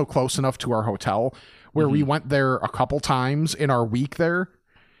 and also close enough to our hotel, where we went there a couple times in our week there.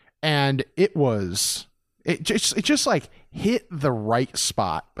 And it just like hit the right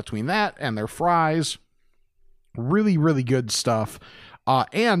spot between that and their fries. Really, really good stuff.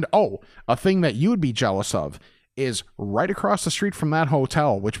 And a thing that you would be jealous of is right across the street from that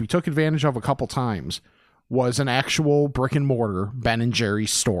hotel, which we took advantage of a couple times, was an actual brick and mortar Ben &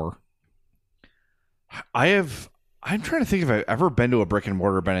 Jerry's store. I'm trying to think if I've ever been to a brick and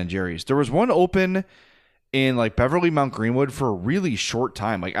mortar Ben & Jerry's. There was one open in like Beverly Mount Greenwood for a really short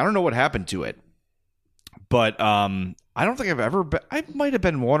time. Like, I don't know what happened to it, but I don't think I've ever been. I might have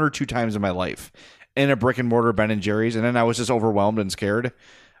been one or two times in my life in a brick and mortar Ben & Jerry's, and then I was just overwhelmed and scared.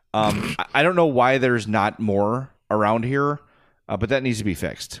 I don't know why there's not more around here, but that needs to be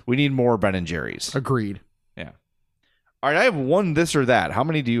fixed. We need more Ben & Jerry's. Agreed. Yeah. All right, I have one this or that. How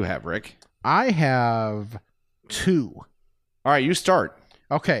many do you have, Rick? I have 2. All right, you start.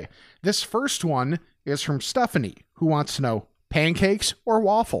 Okay. This first one is from Stephanie, who wants to know pancakes or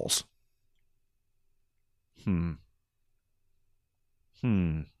waffles? I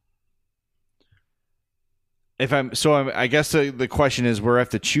guess the question is, where I have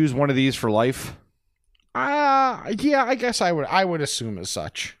to choose one of these for life? Yeah, I guess I would assume as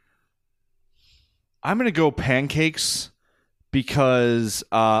such. I'm going to go pancakes because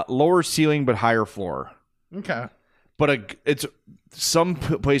lower ceiling but higher floor. Okay. But it's some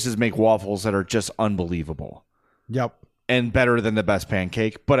places make waffles that are just unbelievable. Yep. And better than the best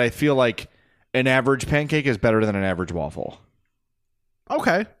pancake, but I feel like an average pancake is better than an average waffle.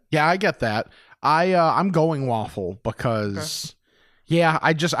 Okay. Yeah, I get that. I'm going waffle because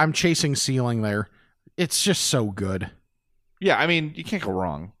I'm chasing ceiling there. It's just so good. Yeah, I mean, you can't go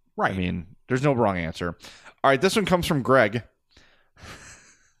wrong. Right. I mean, there's no wrong answer. All right, this one comes from Greg.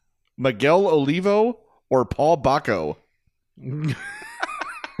 Miguel Olivo or Paul Bacco?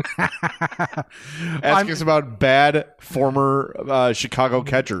 Ask us about bad former Chicago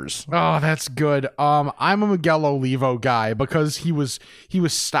catchers. Oh, that's good. I'm a Miguel Olivo guy because he was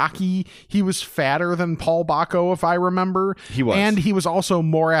stocky. He was fatter than Paul Bacco, if I remember. He was. And he was also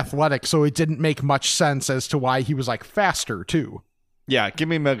more athletic, so it didn't make much sense as to why he was like faster too. Yeah, give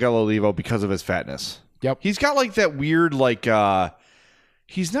me Miguel Olivo because of his fatness. Yep. He's got like that weird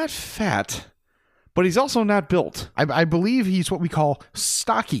he's not fat, but he's also not built. I believe he's what we call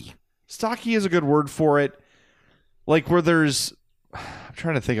stocky. Stocky is a good word for it. Like where there's I'm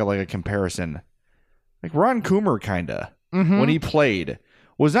trying to think of like a comparison. Like Ron Coomer, kinda, Mm-hmm. when he played,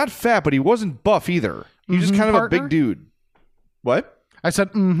 was not fat, but he wasn't buff either. He was just kind of partner? a big dude. What? I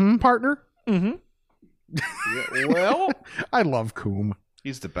said, partner. Mm-hmm. Yeah, well, I love Coom.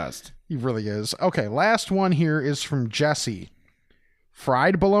 He's the best. He really is. Okay, last one here is from Jesse.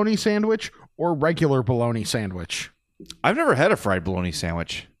 Fried bologna sandwich or regular bologna sandwich? I've never had a fried bologna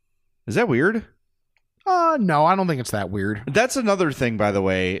sandwich. Is that weird? No, I don't think it's that weird. That's another thing, by the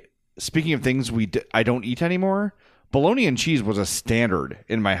way. Speaking of things I don't eat anymore, bologna and cheese was a standard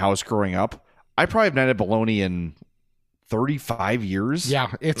in my house growing up. I probably have not had bologna in 35 years.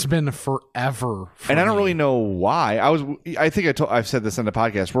 Yeah, it's been forever. And I don't really know why. I think I've said this on the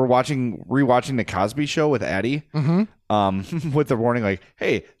podcast. We're rewatching the Cosby Show with Addie. Mm-hmm. With the warning like,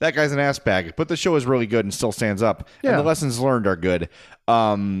 hey, that guy's an ass bag, but the show is really good and still stands up. Yeah. And the lessons learned are good.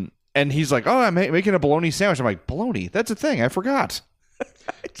 And he's like, oh, I'm making a bologna sandwich. I'm like, bologna? That's a thing. I forgot.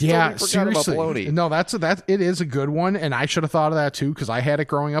 Yeah, totally seriously. About bologna. No, it is a good one, and I should have thought of that too because I had it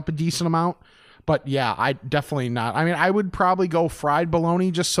growing up a decent amount. But yeah, I definitely not. I mean, I would probably go fried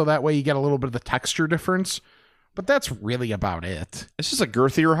bologna just so that way you get a little bit of the texture difference. But that's really about it. It's just a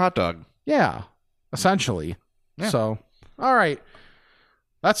girthier hot dog. Yeah, essentially. Yeah. So, all right.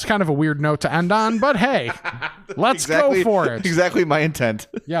 That's kind of a weird note to end on, but hey, let's go for it. Exactly my intent.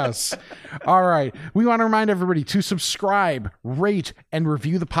 Yes. All right. We want to remind everybody to subscribe, rate, and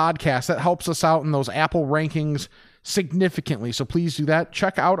review the podcast. That helps us out in those Apple rankings significantly. So please do that.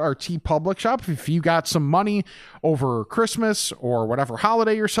 Check out our TeePublic shop. If you got some money over Christmas or whatever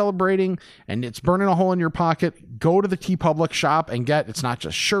holiday you're celebrating and it's burning a hole in your pocket, go to the TeePublic shop and it's not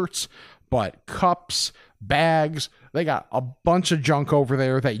just shirts, but cups, bags. They got a bunch of junk over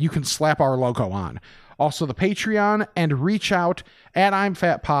there that you can slap our logo on. Also the Patreon, and reach out at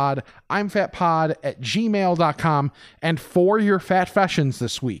I'mFatPod, I'mFatPod@gmail.com. And for your Fatfessions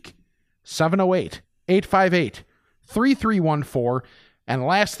this week, 708-858-3314. And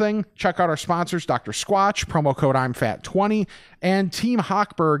last thing, check out our sponsors, Dr. Squatch, promo code I'mFat20, and Team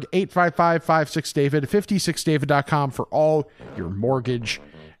Hochberg, 855-56-DAVID, 56david.com for all your mortgage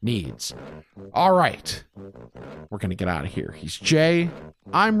needs. All right. We're going to get out of here. He's Jay.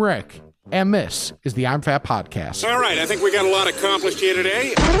 I'm Rick. And this is the I'm Fat Podcast. All right, I think we got a lot accomplished here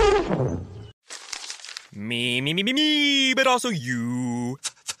today. Me, but also you.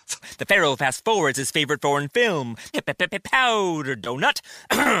 The Pharaoh fast forwards his favorite foreign film, Powder Donut.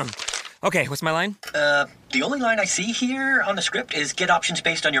 Okay, what's my line? The only line I see here on the script is get options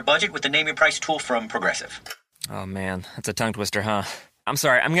based on your budget with the Name Your Price tool from Progressive. Oh man, that's a tongue twister, huh? I'm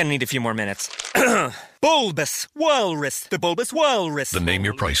sorry, I'm gonna need a few more minutes. Bulbous Walrus, the Bulbous Walrus. The Name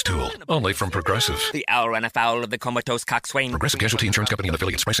Your Price tool, only from Progressive. The owl ran afoul of the comatose coxswain. Progressive Casualty Insurance Company and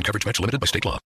affiliates. Price and coverage match limited by state law.